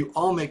 you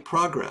all make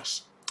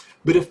progress.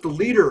 But if the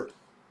leader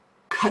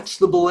cuts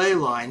the belay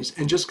lines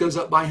and just goes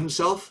up by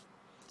himself,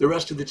 the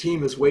rest of the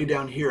team is way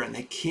down here and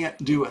they can't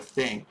do a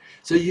thing.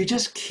 So you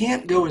just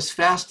can't go as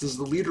fast as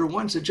the leader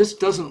wants. It just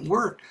doesn't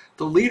work.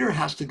 The leader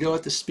has to go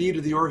at the speed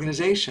of the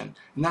organization.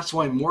 And that's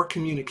why more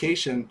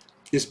communication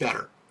is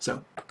better.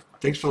 So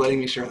thanks for letting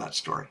me share that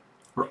story.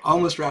 We're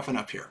almost wrapping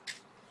up here.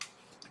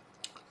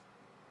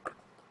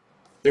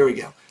 There we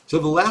go. So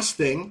the last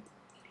thing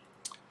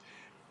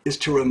is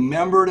to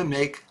remember to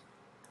make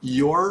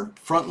your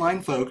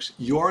frontline folks,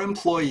 your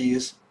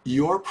employees,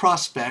 your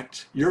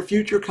prospect, your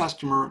future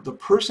customer, the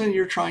person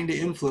you're trying to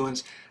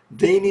influence,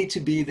 they need to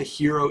be the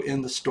hero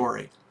in the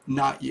story,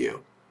 not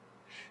you.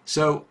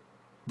 So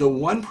the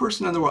one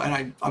person in the world,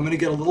 and I'm going to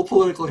get a little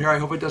political here, I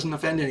hope it doesn't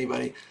offend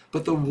anybody,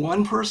 but the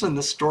one person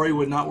this story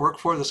would not work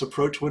for, this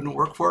approach wouldn't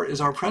work for, is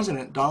our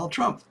president, Donald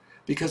Trump,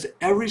 because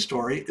every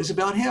story is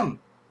about him.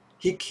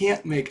 He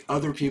can't make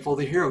other people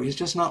the hero. He's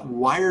just not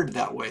wired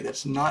that way.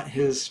 That's not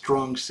his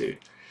strong suit.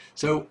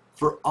 So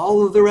for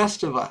all of the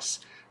rest of us,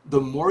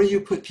 the more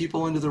you put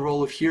people into the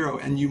role of hero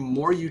and the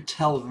more you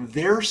tell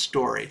their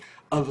story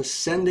of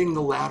ascending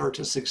the ladder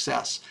to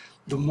success,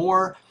 the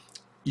more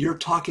you're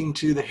talking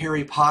to the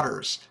Harry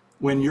Potters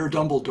when you're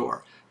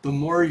Dumbledore, the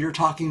more you're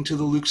talking to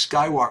the Luke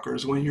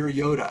Skywalkers when you're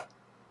Yoda,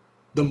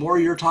 the more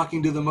you're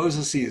talking to the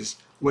Moseses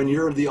when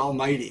you're the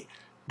Almighty.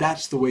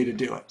 That's the way to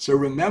do it. So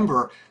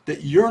remember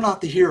that you're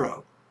not the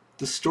hero.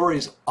 The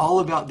story's all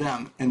about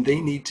them, and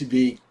they need to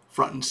be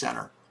front and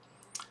center.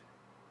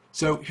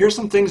 So here's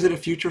some things that a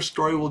future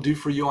story will do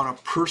for you on a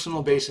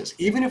personal basis.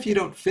 Even if you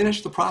don't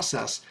finish the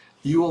process,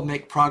 you will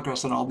make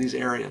progress in all these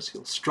areas.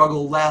 You'll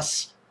struggle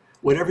less.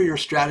 Whatever your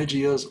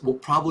strategy is will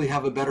probably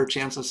have a better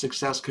chance of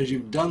success because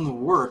you've done the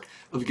work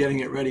of getting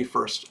it ready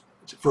first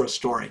for a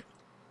story.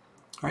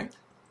 All right?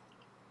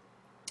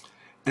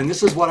 And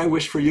this is what I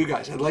wish for you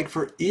guys. I'd like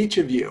for each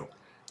of you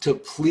to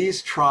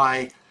please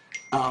try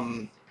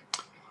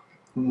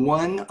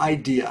one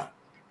idea.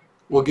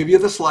 We'll give you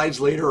the slides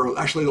later, or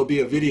actually there'll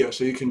be a video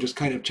so you can just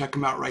kind of check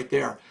them out right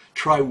there.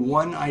 Try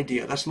one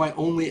idea. That's my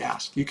only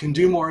ask. You can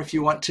do more if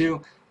you want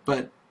to,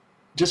 but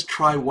just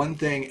try one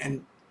thing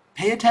and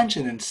pay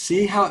attention and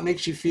see how it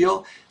makes you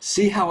feel.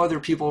 See how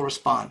other people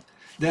respond.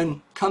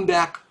 Then come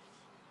back,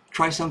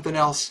 try something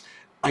else.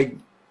 I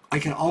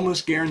can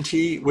almost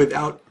guarantee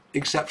without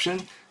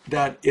exception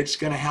that it's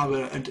going to have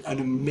an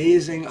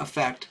amazing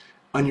effect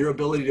on your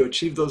ability to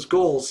achieve those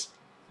goals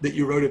that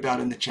you wrote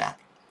about in the chat.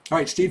 All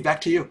right, Steve, back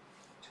to you.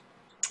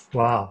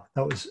 Wow,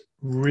 that was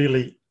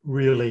really,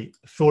 really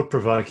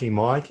thought-provoking,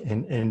 Mike,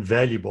 and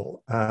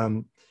valuable.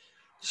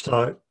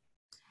 So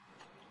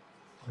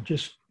I'll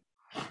just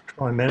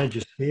try and manage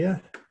this here.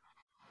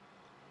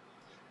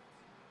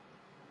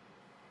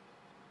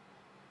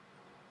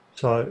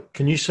 So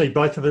can you see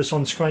both of us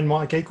on screen,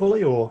 Mike,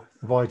 equally, or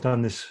have I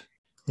done this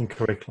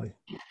incorrectly?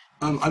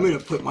 I'm going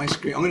to put my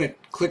screen, I'm going to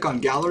click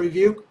on gallery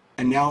view,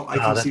 and now I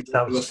can see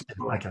that was,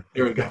 okay. okay.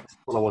 There we go. That's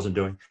what I wasn't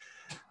doing.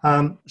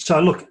 So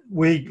look,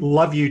 we'd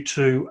love you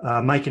to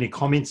make any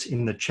comments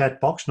in the chat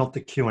box, not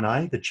the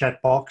Q&A, the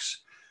chat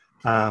box,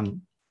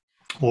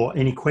 or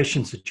any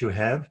questions that you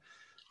have.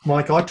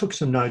 Mike, I took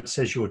some notes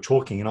as you were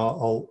talking, and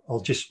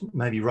I'll just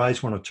maybe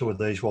raise one or two of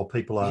these while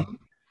people are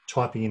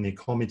typing in their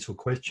comments or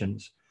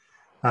questions.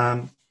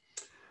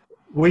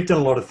 We've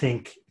done a lot of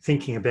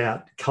thinking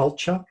about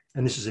culture,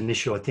 and this is an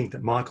issue I think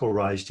that Michael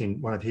raised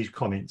in one of his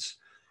comments.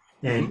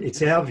 And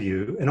it's our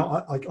view, and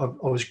I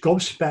was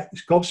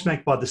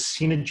gobsmacked by the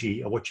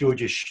synergy of what you were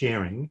just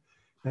sharing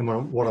and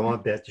what I'm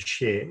about to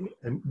share.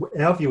 And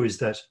our view is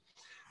that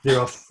there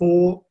are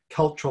 4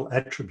 cultural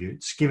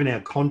attributes, given our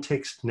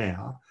context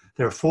now,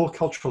 there are 4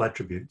 cultural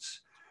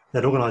attributes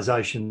that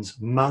organisations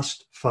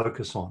must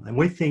focus on. And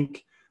we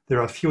think there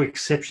are a few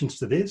exceptions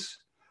to this,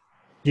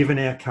 given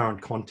our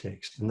current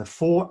context. And the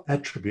 4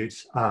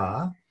 attributes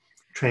are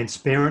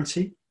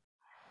transparency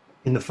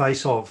in the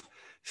face of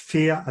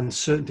fear,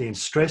 uncertainty, and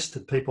stress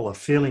that people are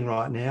feeling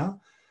right now.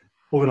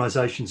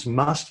 Organisations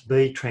must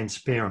be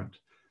transparent,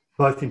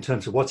 both in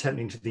terms of what's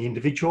happening to the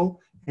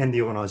individual and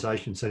the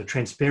organisation. So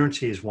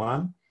transparency is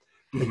one.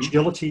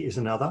 Agility is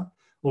another.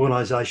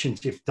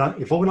 Organisations,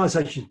 if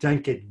organisations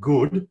don't get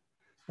good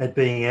at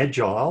being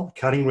agile,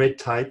 cutting red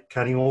tape,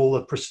 cutting all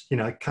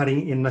the,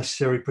 cutting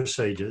unnecessary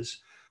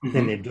procedures,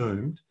 then they're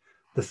doomed.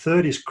 The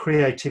third is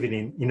creativity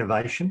and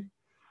innovation.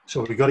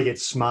 So we've got to get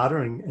smarter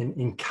and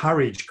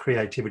encourage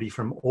creativity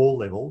from all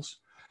levels.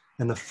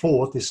 And the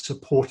fourth is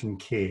support and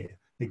care.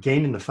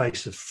 Again, in the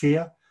face of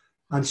fear,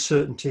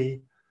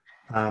 uncertainty,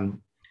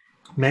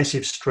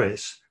 massive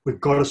stress, we've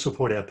got to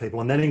support our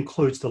people, and that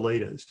includes the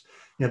leaders.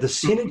 Now, the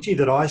synergy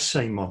that I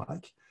see,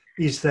 Mike,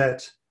 is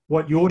that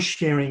what you're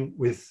sharing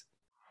with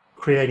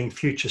creating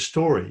future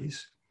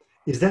stories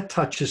is that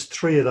touches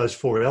 3 of those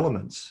 4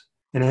 elements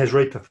and it has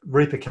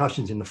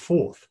repercussions in the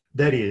 4th.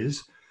 That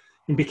is,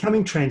 in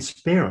becoming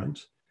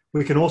transparent,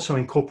 we can also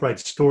incorporate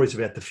stories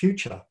about the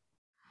future.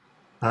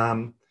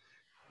 In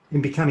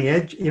becoming,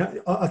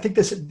 I think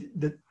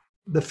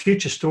the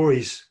future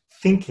stories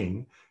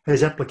thinking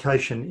has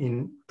application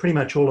in pretty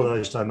much all of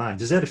those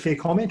domains. Is that a fair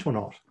comment or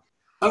not?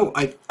 Oh,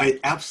 I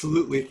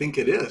absolutely think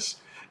it is.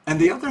 And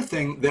the other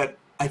thing that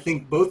I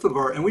think both of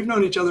and we've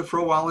known each other for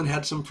a while and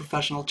had some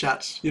professional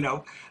chats,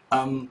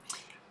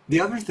 the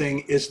other thing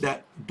is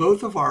that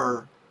both of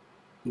our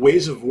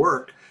ways of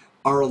work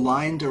are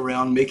aligned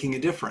around making a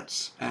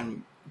difference,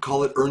 and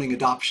call it earning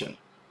adoption.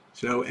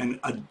 So, and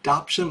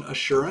adoption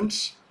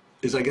assurance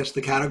is, I guess,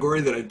 the category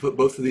that I'd put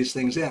both of these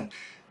things in.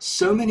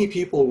 So many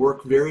people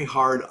work very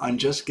hard on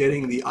just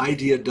getting the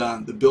idea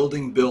done, the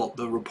building built,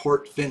 the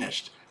report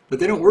finished, but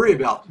they don't worry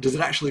about, does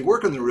it actually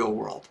work in the real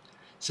world?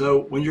 So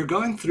when you're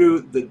going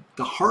through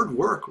the hard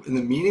work and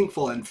the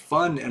meaningful and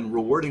fun and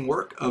rewarding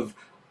work of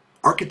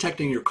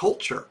architecting your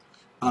culture,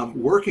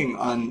 working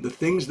on the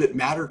things that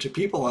matter to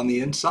people on the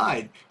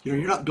inside, you're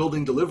not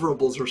building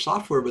deliverables or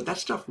software, but that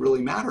stuff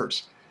really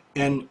matters.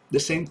 And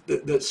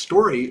the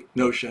story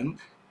notion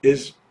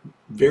is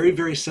very,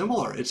 very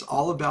similar. It's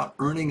all about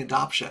earning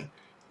adoption.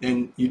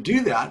 And you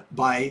do that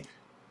by,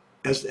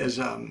 as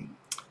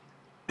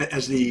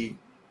the,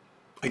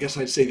 I guess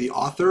I'd say the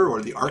author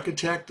or the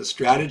architect, the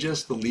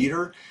strategist, the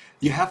leader,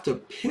 you have to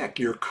pick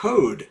your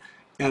code.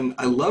 And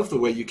I love the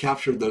way you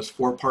captured those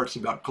 4 parts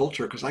about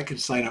culture, because I could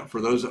sign up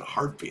for those at a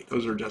heartbeat.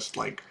 Those are just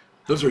like,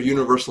 those are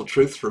universal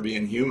truths for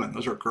being human.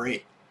 Those are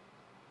great.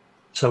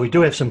 So we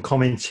do have some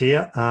comments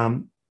here.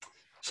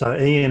 So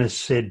Ian has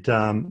said,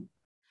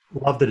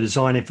 love the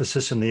design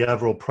emphasis and the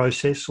overall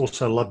process.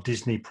 Also love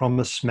Disney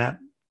Promise Map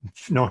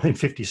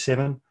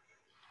 1957.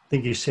 I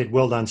think you said,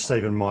 well done,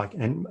 Steve and Mike.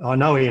 And I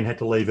know Ian had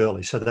to leave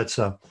early, so that's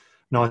a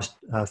nice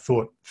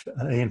thought.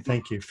 Ian,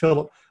 thank you.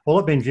 Philip, while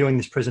I've been viewing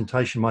this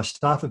presentation, my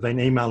staff have been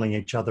emailing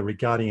each other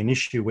regarding an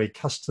issue where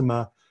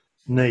customer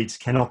needs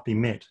cannot be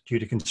met due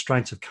to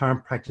constraints of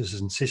current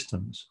practices and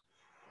systems.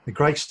 A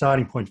great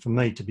starting point for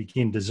me to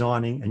begin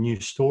designing a new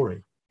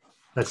story.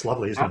 That's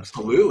lovely, isn't it?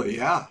 Absolutely,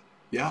 yeah,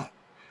 yeah.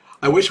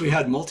 I wish we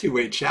had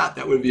multi-way chat.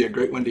 That would be a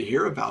great one to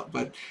hear about.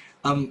 But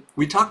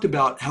we talked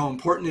about how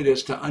important it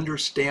is to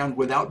understand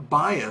without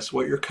bias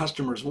what your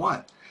customers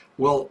want.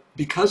 Well,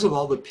 because of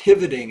all the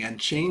pivoting and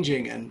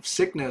changing and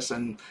sickness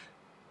and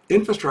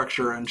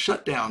infrastructure and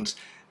shutdowns,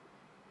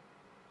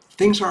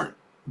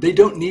 they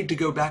don't need to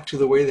go back to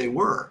the way they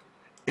were.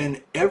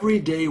 And every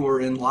day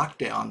we're in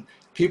lockdown,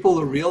 people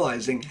are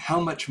realizing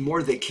how much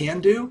more they can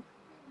do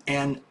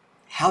and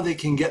how they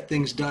can get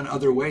things done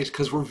other ways,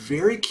 because we're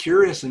very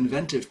curious,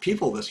 inventive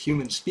people, this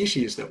human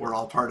species that we're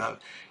all part of.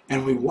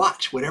 And we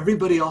watch what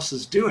everybody else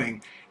is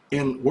doing,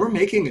 and we're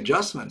making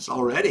adjustments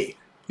already.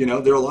 There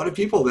are a lot of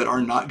people that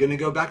are not going to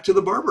go back to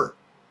the barber.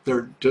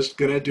 They're just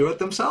going to do it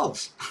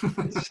themselves.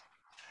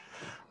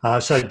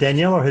 So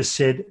Daniela has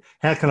said,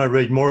 how can I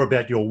read more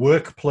about your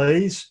work,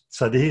 please?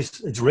 So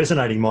it's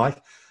resonating, Mike.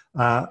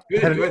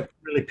 Haven't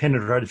really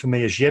penetrated for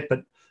me as yet,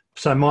 but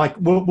so Mike,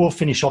 we'll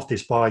finish off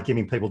this by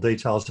giving people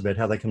details about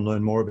how they can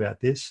learn more about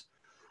this.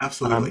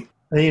 Absolutely.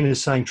 Ian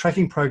is saying,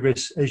 tracking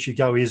progress as you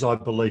go is, I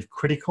believe,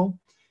 critical.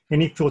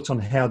 Any thoughts on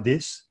how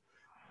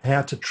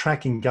to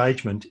track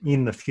engagement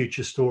in the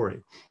future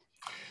story?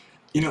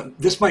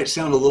 This might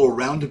sound a little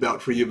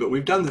roundabout for you, but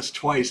we've done this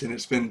twice and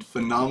it's been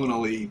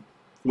phenomenally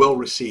well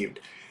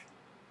received.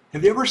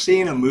 Have you ever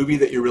seen a movie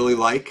that you really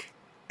like,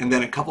 and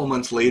then a couple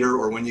months later,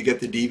 or when you get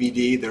the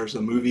DVD, there's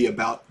a movie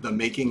about the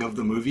making of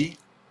the movie?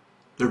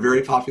 They're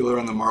very popular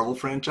in the Marvel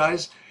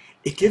franchise.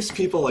 It gives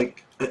people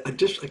like a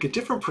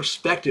different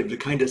perspective to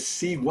kind of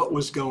see what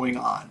was going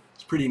on.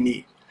 It's pretty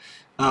neat.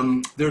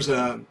 There's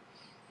a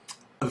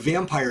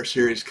vampire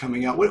series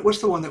coming out.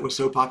 What's the one that was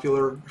so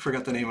popular? I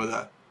forgot the name of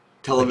the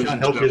television show. I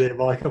can't help you there,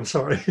 Mike. I'm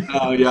sorry.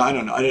 Oh yeah, I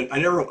don't know. I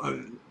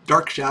never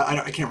Dark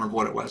Shadow. I can't remember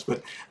what it was,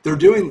 but they're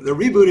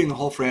rebooting the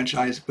whole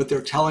franchise, but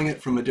they're telling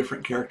it from a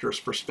different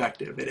character's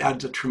perspective. It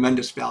adds a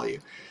tremendous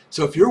value.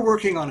 So if you're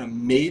working on a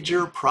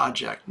major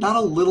project, not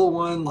a little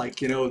one like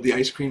the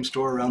ice cream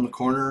store around the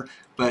corner,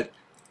 but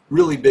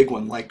really big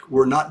one, like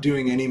we're not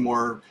doing any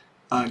more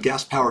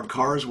gas-powered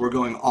cars. We're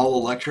going all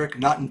electric,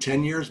 not in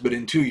 10 years, but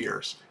in 2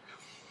 years.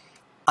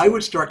 I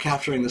would start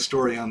capturing the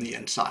story on the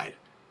inside.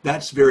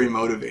 That's very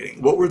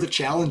motivating. What were the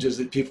challenges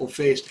that people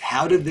faced?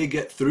 How did they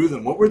get through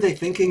them? What were they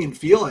thinking and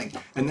feeling?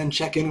 And then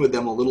check in with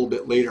them a little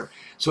bit later.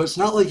 So it's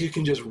not like you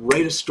can just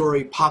write a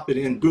story, pop it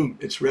in, boom,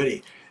 it's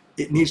ready.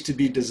 It needs to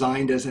be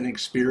designed as an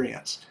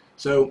experience.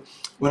 So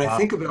when I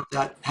think about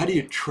that, how do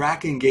you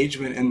track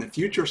engagement in the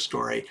future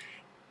story?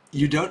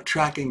 You don't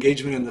track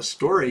engagement in the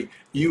story.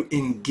 You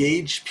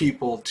engage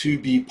people to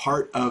be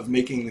part of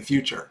making the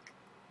future.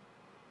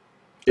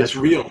 It's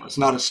real. It's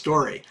not a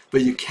story.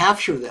 But you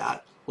capture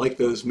that, like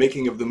those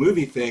making of the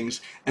movie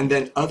things, and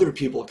then other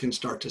people can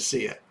start to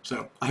see it.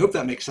 So I hope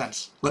that makes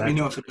sense. Let me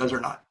know if it does or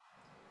not.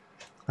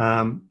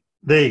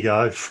 There you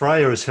go.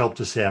 Freya has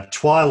helped us out.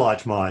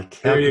 Twilight, Mike.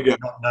 How there you go.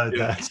 Not know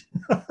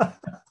that.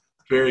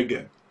 Very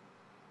good.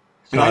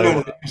 And I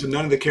know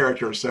none of the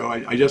characters, so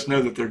I just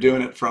know that they're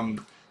doing it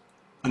from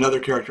another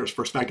character's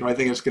perspective. I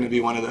think it's going to be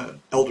one of the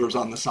elders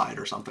on the side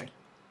or something.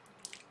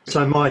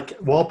 So, Mike,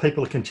 while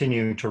people are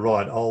continuing to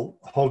write, I'll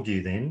hog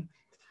you then.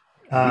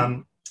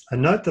 A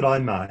note that I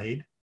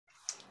made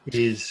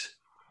is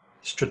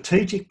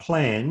strategic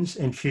plans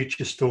and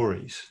future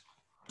stories.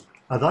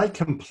 Are they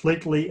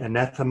completely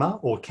anathema,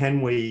 or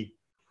can we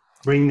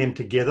bring them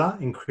together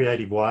in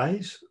creative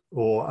ways,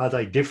 or are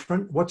they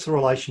different? What's the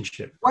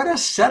relationship? What a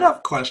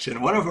setup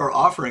question. One of our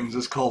offerings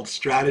is called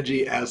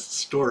Strategy as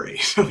Story.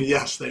 So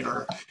yes, they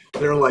are.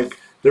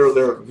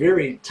 They're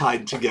very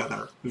tied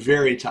together,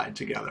 very tied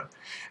together.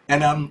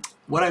 And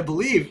what I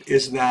believe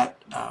is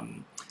that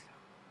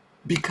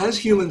because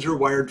humans are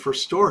wired for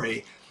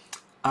story,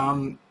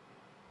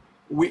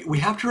 we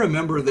have to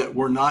remember that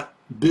we're not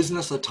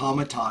business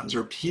automatons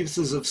or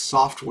pieces of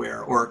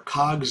software or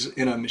cogs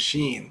in a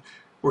machine.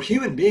 We're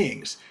human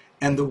beings,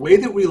 and the way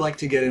that we like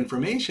to get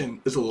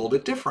information is a little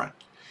bit different.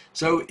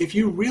 So if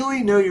you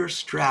really know your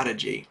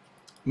strategy,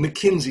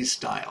 McKinsey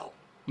style,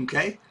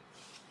 okay,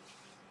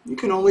 you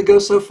can only go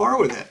so far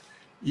with it.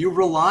 You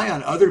rely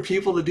on other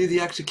people to do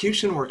the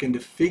execution work and to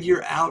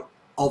figure out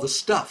all the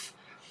stuff.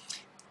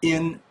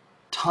 In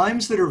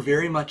times that are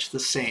very much the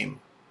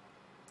same,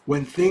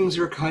 when things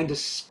are kind of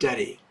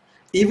steady,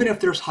 even if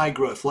there's high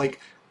growth, like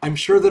I'm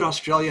sure that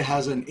Australia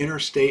has an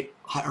interstate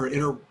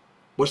or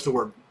what's the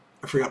word?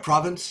 I forgot,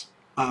 province?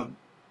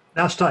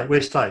 Our state,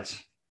 we're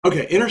states.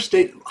 Okay,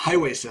 interstate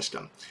highway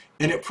system.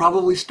 And it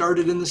probably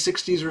started in the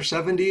 60s or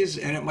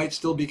 70s, and it might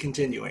still be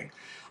continuing.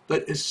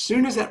 But as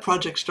soon as that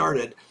project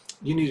started,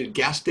 you needed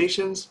gas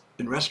stations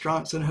and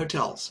restaurants and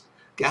hotels.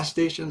 Gas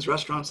stations,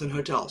 restaurants, and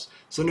hotels.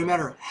 So no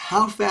matter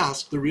how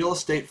fast the real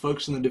estate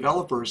folks and the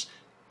developers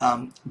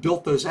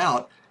built those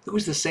out, it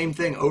was the same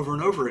thing over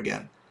and over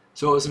again.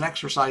 So it was an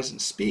exercise in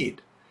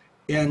speed.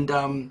 And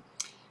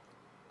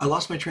I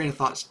lost my train of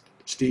thought,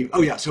 Steve.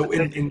 Oh yeah, so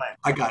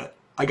I got it.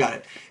 I got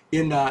it.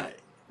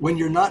 When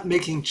you're not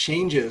making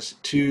changes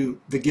to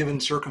the given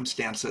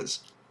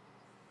circumstances,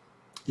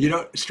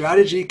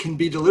 strategy can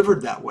be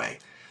delivered that way.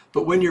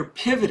 But when you're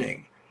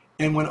pivoting,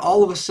 and when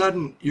all of a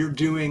sudden you're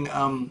doing,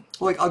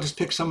 like I'll just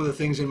pick some of the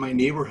things in my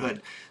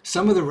neighborhood.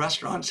 Some of the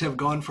restaurants have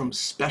gone from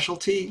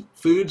specialty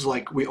foods,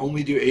 like we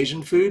only do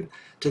Asian food,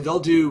 to they'll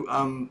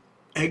do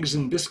eggs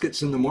and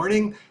biscuits in the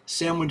morning,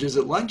 sandwiches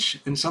at lunch,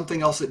 and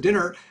something else at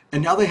dinner.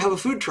 And now they have a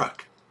food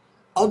truck.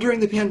 All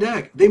during the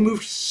pandemic, they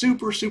moved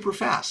super, super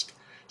fast.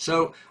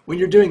 So when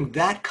you're doing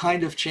that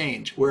kind of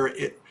change, where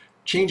it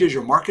changes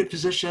your market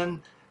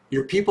position,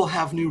 your people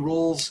have new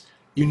roles,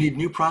 you need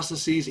new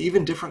processes,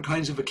 even different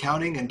kinds of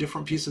accounting and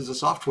different pieces of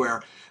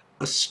software,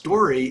 a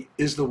story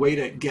is the way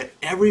to get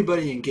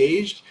everybody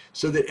engaged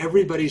so that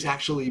everybody's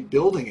actually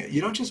building it.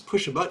 You don't just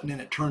push a button and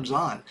it turns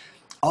on.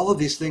 All of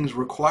these things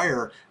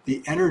require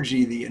the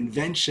energy, the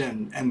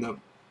invention, and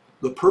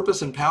the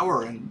purpose and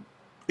power and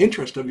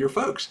interest of your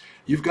folks.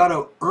 You've got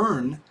to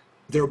earn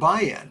their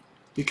buy-in,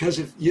 because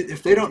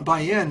if they don't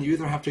buy in, you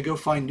either have to go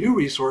find new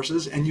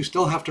resources and you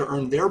still have to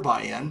earn their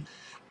buy-in,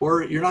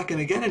 or you're not going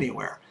to get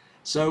anywhere.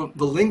 So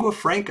the lingua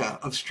franca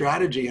of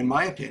strategy, in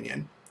my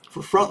opinion,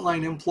 for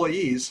frontline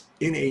employees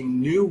in a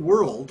new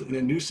world, in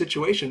a new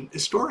situation,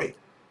 is story.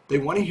 They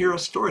want to hear a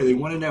story. They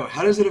want to know,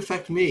 how does it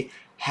affect me?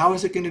 How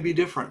is it going to be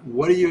different?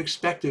 What do you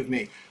expect of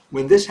me?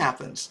 When this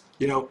happens,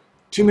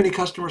 too many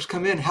customers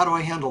come in, how do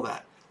I handle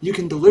that? You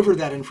can deliver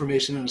that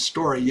information in a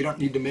story. You don't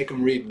need to make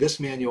them read this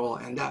manual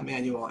and that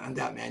manual and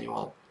that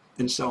manual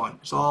and so on.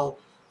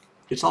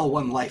 It's all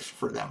one life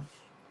for them.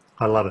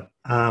 I love it.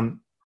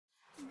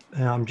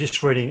 I'm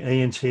just reading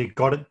Ian's here.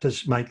 Got it.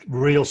 Does make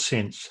real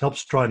sense.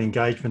 Helps drive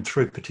engagement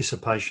through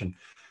participation.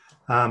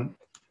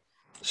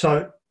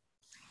 So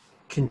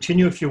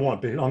continue if you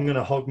want, but I'm going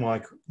to hog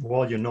Mike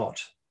while you're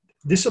not.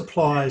 This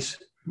applies,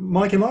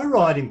 Mike, am I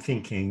right in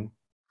thinking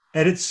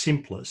at its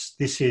simplest,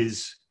 this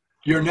is...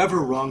 You're never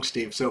wrong,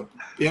 Steve. So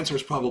the answer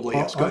is probably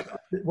yes. Go ahead.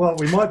 Well,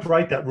 we might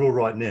break that rule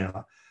right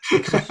now,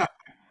 because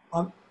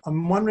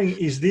I'm wondering,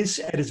 is this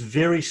at its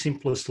very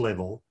simplest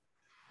level,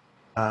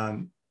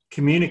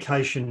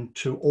 communication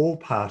to all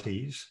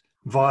parties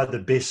via the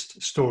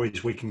best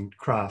stories we can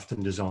craft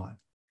and design?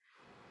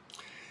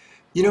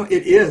 It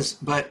is,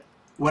 but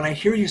when I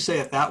hear you say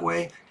it that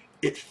way,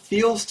 it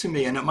feels to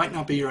me, and it might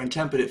not be your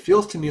intent, but it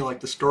feels to me like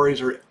the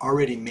stories are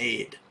already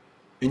made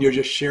and you're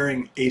just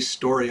sharing a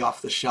story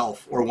off the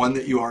shelf, or one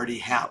that you already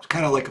have,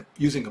 kind of like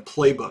using a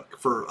playbook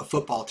for a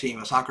football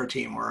team, a soccer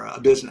team, or a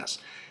business.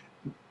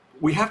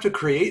 We have to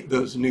create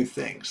those new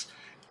things.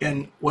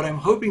 And what I'm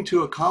hoping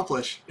to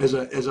accomplish as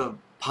a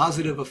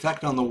positive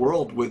effect on the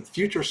world with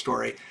Future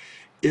Story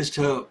is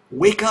to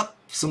wake up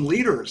some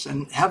leaders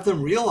and have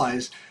them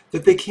realize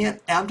that they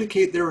can't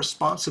abdicate their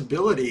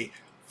responsibility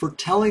for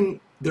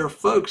telling their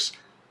folks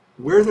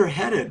where they're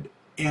headed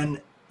and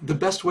the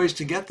best ways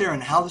to get there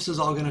and how this is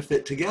all going to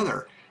fit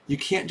together. You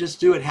can't just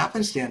do it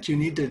happenstance. You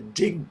need to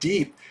dig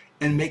deep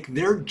and make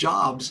their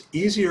jobs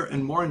easier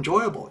and more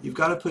enjoyable. You've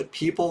got to put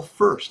people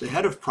first,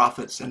 ahead of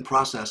profits and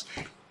process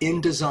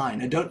in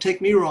design. And don't take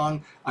me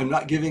wrong, I'm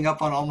not giving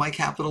up on all my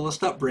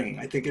capitalist upbringing.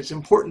 I think it's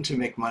important to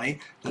make money.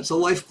 That's a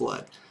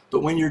lifeblood.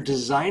 But when you're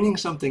designing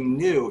something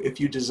new, if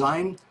you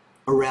design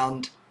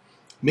around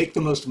make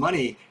the most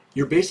money,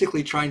 you're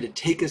basically trying to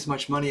take as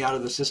much money out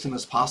of the system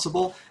as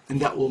possible, and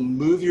that will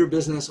move your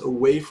business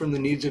away from the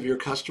needs of your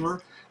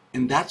customer.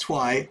 And that's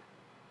why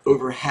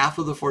over half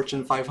of the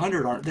Fortune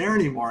 500 aren't there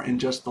anymore in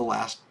just the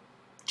last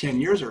 10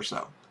 years or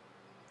so.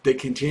 They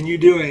continue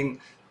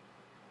doing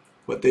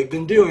what they've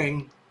been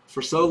doing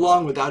for so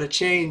long without a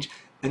change,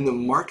 and the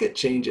market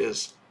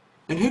changes.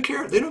 And who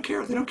cares? They don't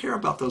care. They don't care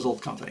about those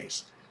old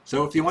companies.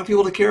 So if you want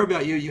people to care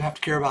about you, you have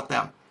to care about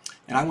them.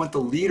 And I want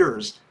the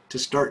leaders to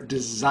start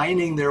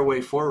designing their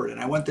way forward. And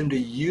I want them to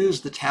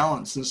use the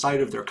talents inside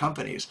of their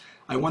companies.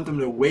 I want them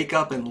to wake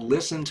up and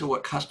listen to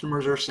what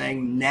customers are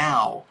saying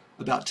now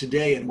about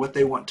today and what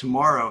they want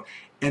tomorrow,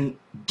 and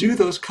do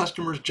those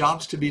customers'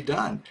 jobs to be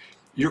done.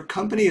 Your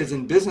company is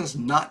in business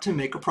not to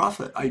make a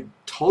profit. I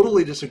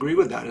totally disagree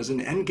with that as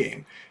an end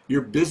game.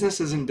 Your business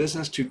is in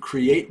business to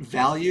create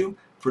value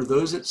for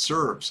those it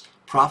serves.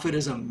 Profit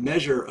is a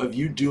measure of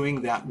you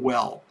doing that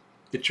well.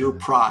 It's your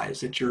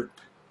prize. It's your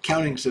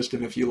counting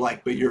system, if you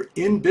like, but you're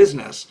in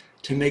business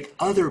to make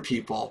other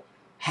people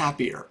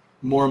happier,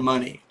 more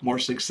money, more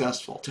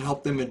successful, to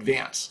help them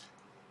advance,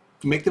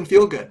 to make them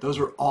feel good. Those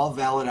are all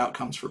valid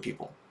outcomes for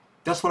people.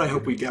 That's what I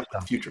hope we get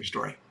with Future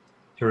Story.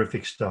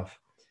 Terrific stuff.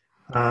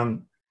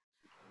 And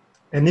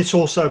this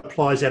also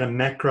applies at a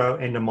macro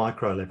and a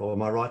micro level.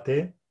 Am I right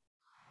there?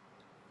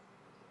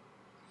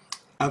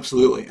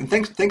 Absolutely. And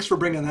thanks for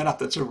bringing that up.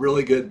 That's a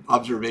really good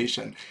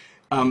observation.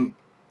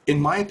 In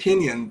my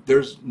opinion,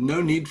 there's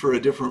no need for a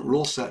different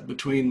rule set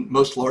between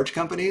most large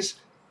companies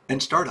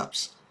and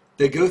startups.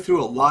 They go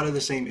through a lot of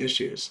the same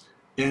issues.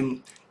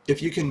 And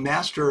if you can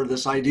master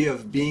this idea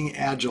of being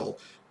agile,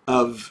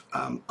 of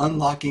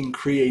unlocking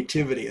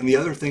creativity, and the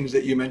other things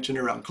that you mentioned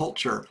around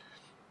culture,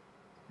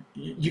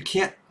 you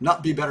can't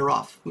not be better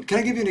off. Can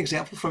I give you an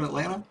example from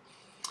Atlanta?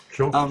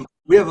 Sure.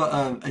 We have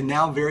a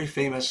now very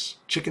famous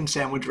chicken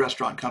sandwich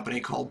restaurant company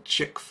called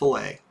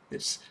Chick-fil-A.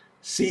 It's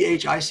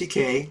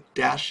CHICK-FIL-A.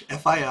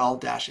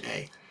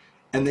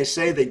 And they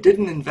say they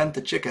didn't invent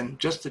the chicken,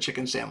 just the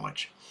chicken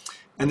sandwich.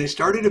 And they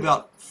started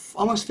about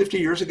almost 50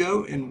 years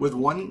ago with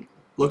one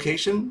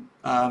location,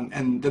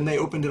 and then they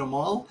opened in a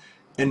mall.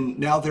 And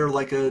now they're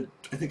like I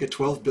think a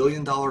 $12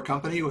 billion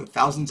company with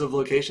thousands of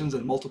locations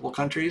in multiple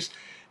countries.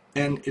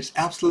 And it's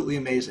absolutely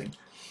amazing.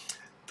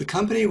 The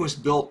company was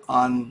built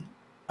on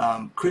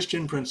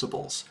Christian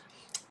principles.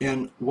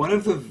 And one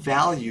of the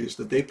values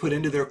that they put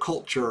into their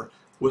culture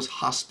was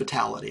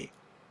hospitality.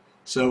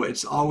 So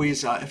it's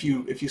always, if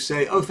you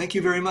say, oh, thank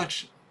you very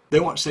much,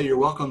 they won't say you're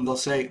welcome, they'll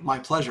say, my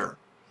pleasure.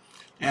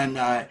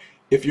 And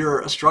if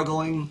you're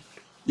struggling,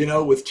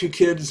 with two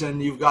kids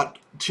and you've got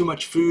too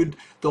much food,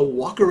 they'll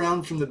walk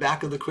around from the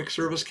back of the quick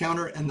service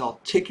counter and they'll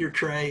take your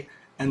tray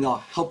and they'll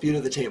help you to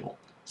the table.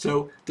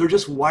 So they're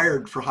just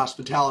wired for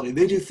hospitality.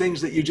 They do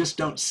things that you just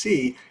don't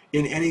see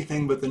in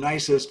anything but the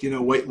nicest,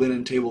 white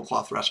linen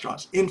tablecloth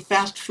restaurants. In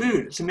fast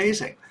food, it's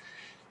amazing.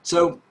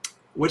 So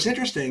what's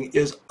interesting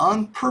is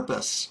on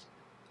purpose,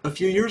 a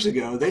few years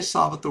ago, they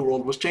saw that the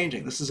world was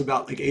changing. This is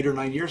about like 8 or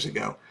 9 years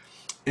ago.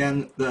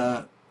 And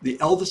the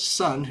eldest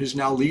son, who's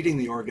now leading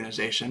the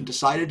organization,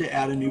 decided to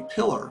add a new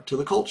pillar to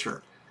the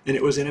culture, and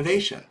it was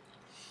innovation.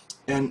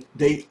 And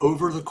they,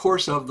 over the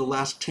course of the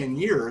last 10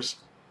 years,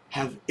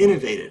 have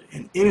innovated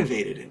and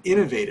innovated and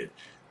innovated.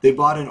 They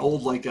bought an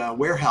old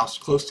warehouse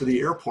close to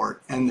the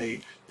airport, and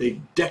they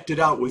decked it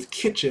out with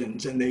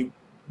kitchens, and they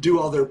do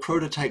all their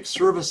prototype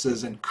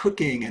services and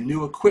cooking and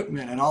new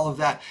equipment and all of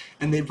that.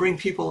 And they bring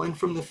people in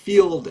from the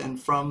field and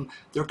from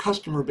their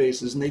customer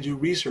bases, and they do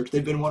research.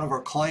 They've been one of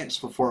our clients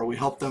before. We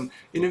help them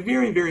in a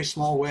very, very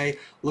small way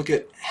look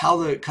at how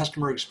the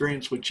customer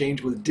experience would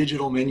change with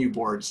digital menu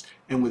boards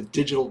and with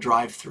digital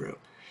drive-through.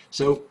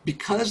 So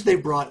because they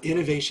brought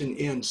innovation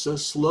in so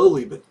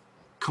slowly, but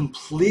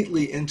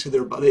completely into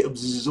their body, they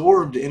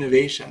absorbed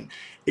innovation,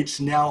 it's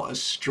now a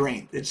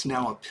strength. It's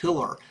now a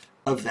pillar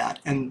of that.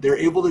 And they're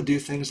able to do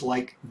things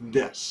like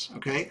this,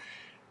 okay?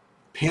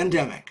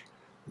 Pandemic,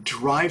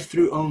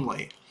 drive-through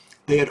only.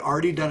 They had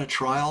already done a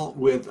trial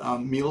with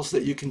meals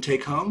that you can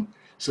take home.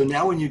 So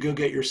now when you go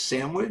get your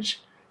sandwich,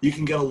 you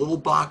can get a little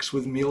box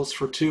with meals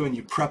for two, and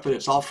you prep it.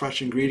 It's all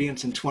fresh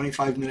ingredients, and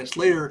 25 minutes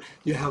later,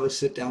 you have a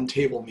sit-down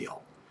table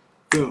meal.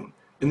 Boom.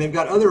 And they've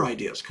got other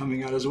ideas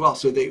coming out as well.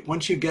 So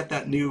once you get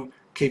that new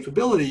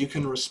capability, you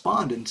can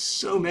respond in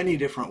so many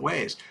different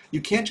ways.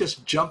 You can't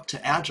just jump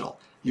to Agile.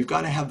 You've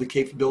got to have the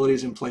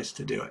capabilities in place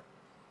to do it.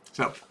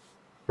 So,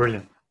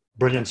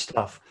 brilliant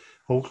stuff.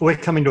 Well, we're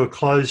coming to a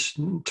close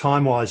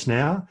time-wise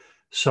now.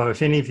 So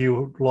if any of you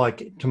would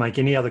like to make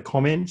any other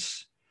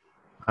comments,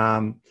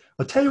 I'll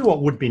tell you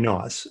what would be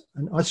nice.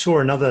 And I saw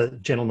another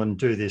gentleman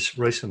do this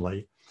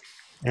recently.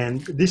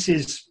 And this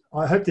is,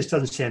 I hope this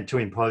doesn't sound too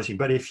imposing,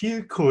 but if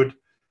you could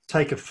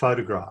take a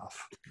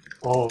photograph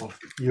of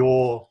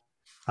your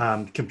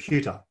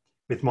computer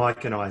with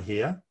Mike and I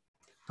here.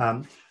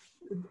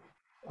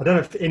 I don't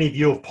know if any of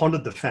you have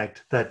pondered the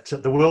fact that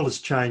the world has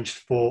changed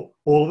for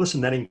all of us,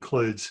 and that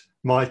includes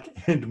Mike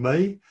and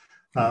me.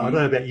 I don't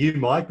know about you,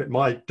 Mike, but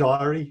my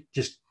diary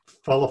just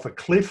fell off a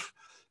cliff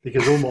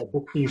because all my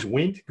bookings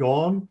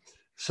gone.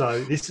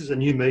 So this is a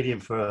new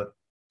medium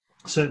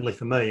certainly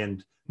for me.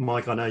 And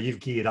Mike, I know you've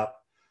geared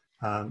up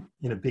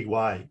in a big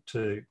way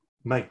to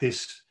make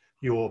this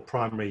your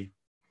primary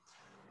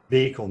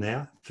vehicle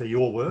now for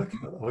your work.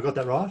 Have I got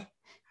that right?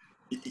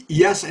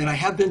 Yes, and I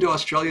have been to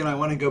Australia and I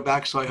want to go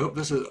back, so I hope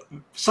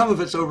some of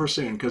it's over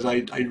soon, because I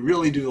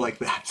really do like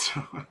that.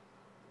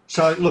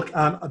 So look,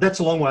 that's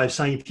a long way of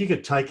saying if you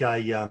could take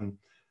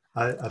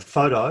a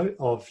photo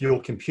of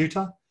your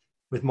computer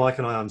with Mike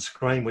and I on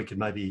screen, we could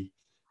maybe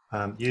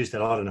use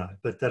that. I don't know,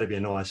 but that'd be a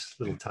nice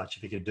little touch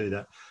if you could do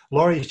that.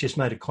 Laurie has just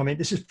made a comment.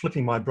 This is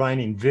flipping my brain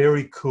in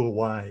very cool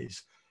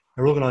ways.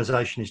 Our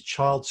organisation is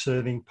child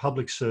serving,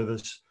 public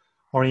service,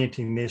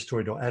 orienting their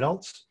story to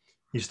adults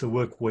is the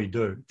work we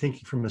do.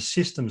 Thinking from a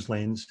systems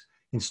lens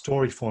in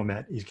story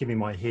format is giving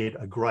my head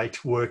a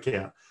great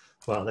workout.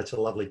 Wow, that's a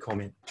lovely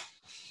comment.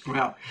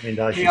 Wow.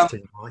 Recommendations to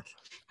you, Mike.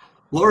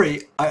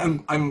 Laurie,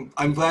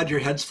 I'm glad your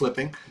head's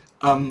flipping.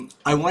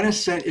 I want to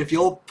send, if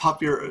you'll pop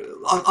your,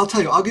 I'll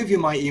tell you, I'll give you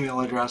my email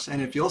address,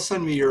 and if you'll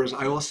send me yours,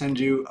 I will send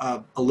you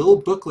a little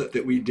booklet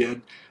that we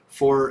did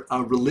for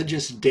a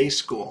religious day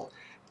school.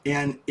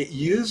 And it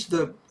used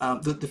the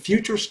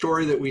future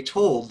story that we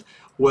told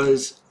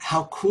was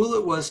how cool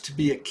it was to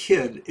be a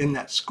kid in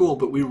that school,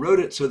 but we wrote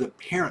it so that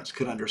parents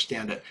could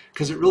understand it,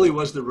 because it really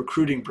was the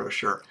recruiting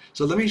brochure.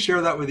 So let me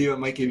share that with you. It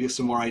might give you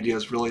some more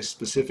ideas really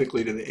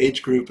specifically to the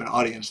age group and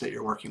audience that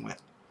you're working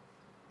with.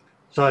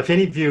 So if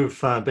any of you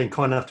have been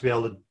kind enough to be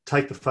able to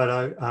take the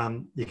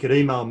photo, you could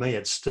email me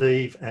at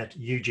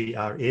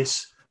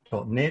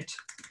steve@ugrs.net,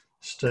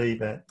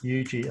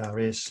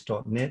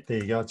 steve@ugrs.net. There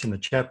you go, it's in the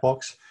chat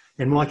box.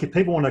 And Mike, if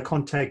people want to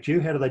contact you,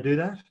 how do they do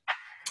that?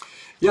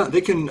 Yeah,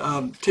 they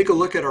can take a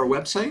look at our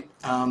website.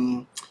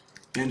 And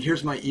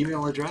here's my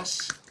email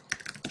address,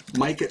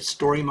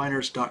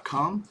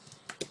 mike@storyminers.com.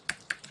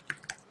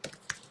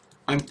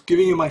 I'm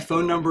giving you my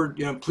phone number.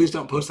 You know, please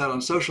don't post that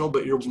on social,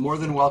 but you're more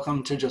than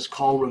welcome to just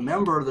call.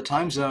 Remember, the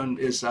time zone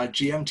is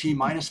GMT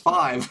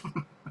 -5.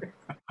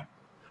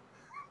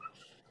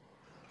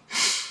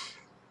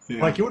 Yeah.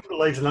 Mike, you wouldn't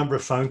believe the number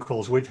of phone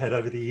calls we've had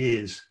over the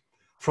years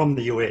from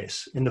the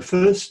US. And the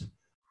first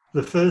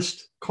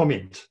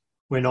comment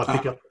when I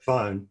pick up the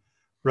phone,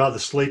 rather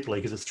sleepily,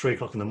 because it's 3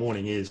 o'clock in the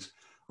morning, is,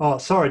 "Oh,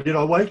 sorry, did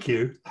I wake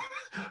you?"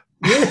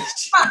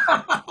 Yes.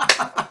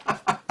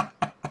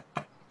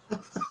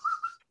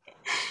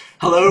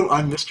 Hello,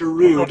 I'm Mr.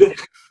 Rude.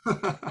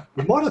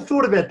 You might have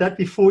thought about that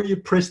before you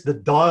pressed the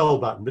dial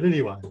button, but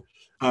anyway.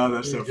 Oh,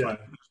 that's so fun.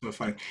 That's so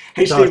funny.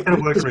 Hey, Steve,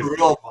 it's a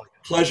real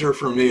pleasure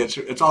for me.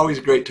 It's always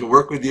great to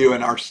work with you,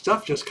 and our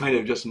stuff just kind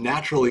of just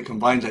naturally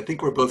combines. I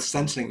think we're both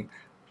sensing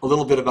a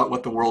little bit about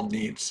what the world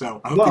needs. So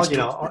I hope well, you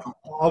know,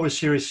 I was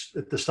serious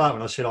at the start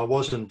when I said I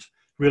wasn't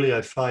really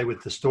au fait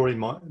with the story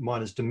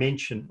miners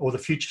dimension or the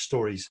future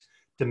stories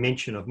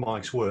dimension of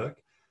Mike's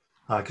work,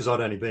 because I'd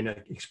only been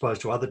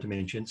exposed to other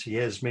dimensions. He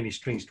has many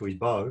strings to his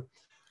bow,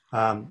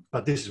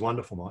 but this is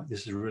wonderful, Mike.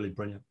 This is really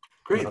brilliant.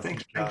 Great,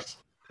 thanks.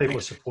 People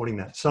are supporting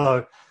that.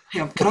 So,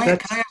 can I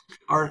ask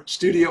our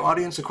studio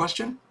audience a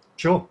question?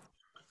 Sure.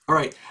 All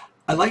right.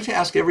 I'd like to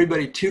ask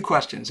everybody 2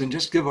 questions and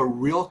just give a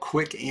real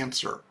quick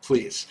answer,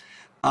 please.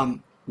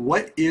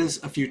 What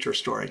is a future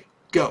story?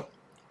 Go.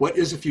 What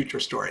is a future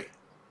story?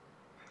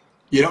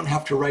 You don't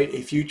have to write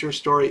a future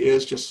story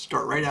is, just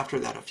start right after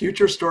that. A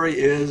future story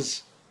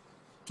is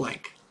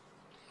blank.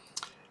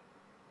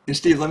 And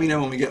Steve, let me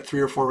know when we get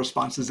 3 or 4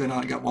 responses in.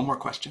 I got one more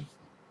question.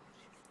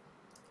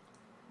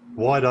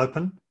 Wide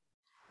open.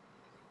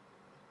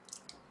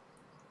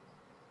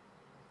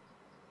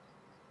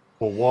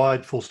 Or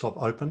wide, full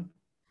stop, open.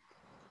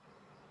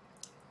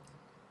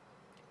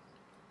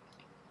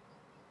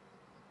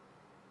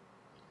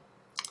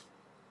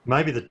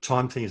 Maybe the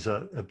time thing is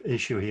an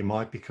issue here,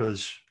 Mike,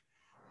 because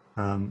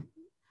you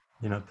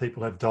know,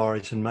 people have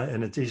diaries, and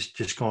it is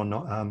just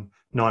gone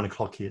 9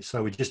 o'clock here,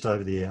 so we're just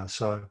over the hour.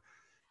 So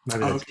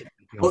maybe that's okay.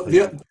 Well,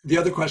 the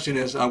other question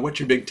is, what's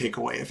your big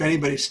takeaway? If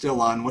anybody's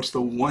still on, what's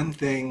the one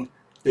thing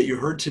that you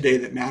heard today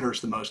that matters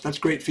the most? That's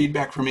great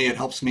feedback for me. It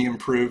helps me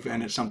improve,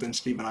 and it's something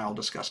Steve and I will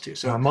discuss too.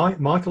 So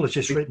Michael has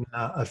just written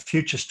a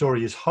future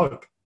story is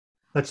hope.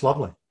 That's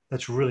lovely.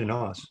 That's really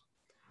nice.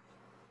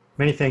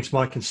 Many thanks,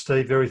 Mike and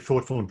Steve. Very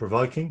thoughtful and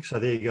provoking. So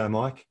there you go,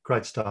 Mike.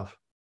 Great stuff.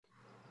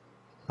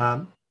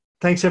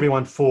 Thanks,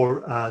 everyone,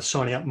 for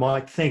signing up.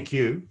 Mike, thank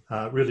you.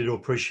 Really do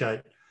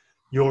appreciate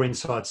your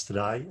insights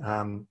today.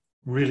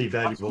 Really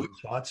valuable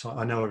insights.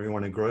 I know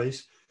everyone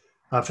agrees.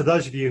 For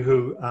those of you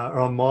who are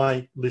on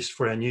my list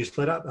for our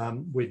newsletter,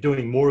 we're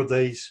doing more of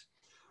these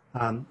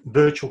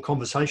virtual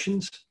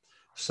conversations.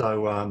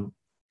 So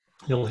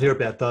you'll hear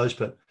about those,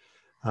 but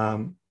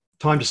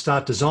time to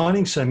start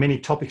designing. So many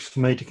topics for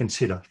me to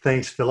consider.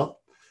 Thanks, Philip.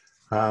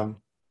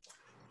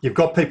 You've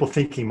got people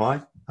thinking,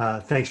 Mike.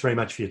 Thanks very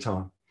much for your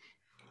time.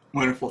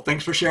 Wonderful.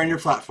 Thanks for sharing your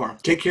platform.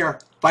 Take care.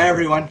 Bye,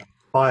 everyone.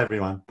 Bye,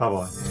 everyone.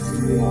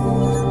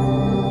 Bye-bye.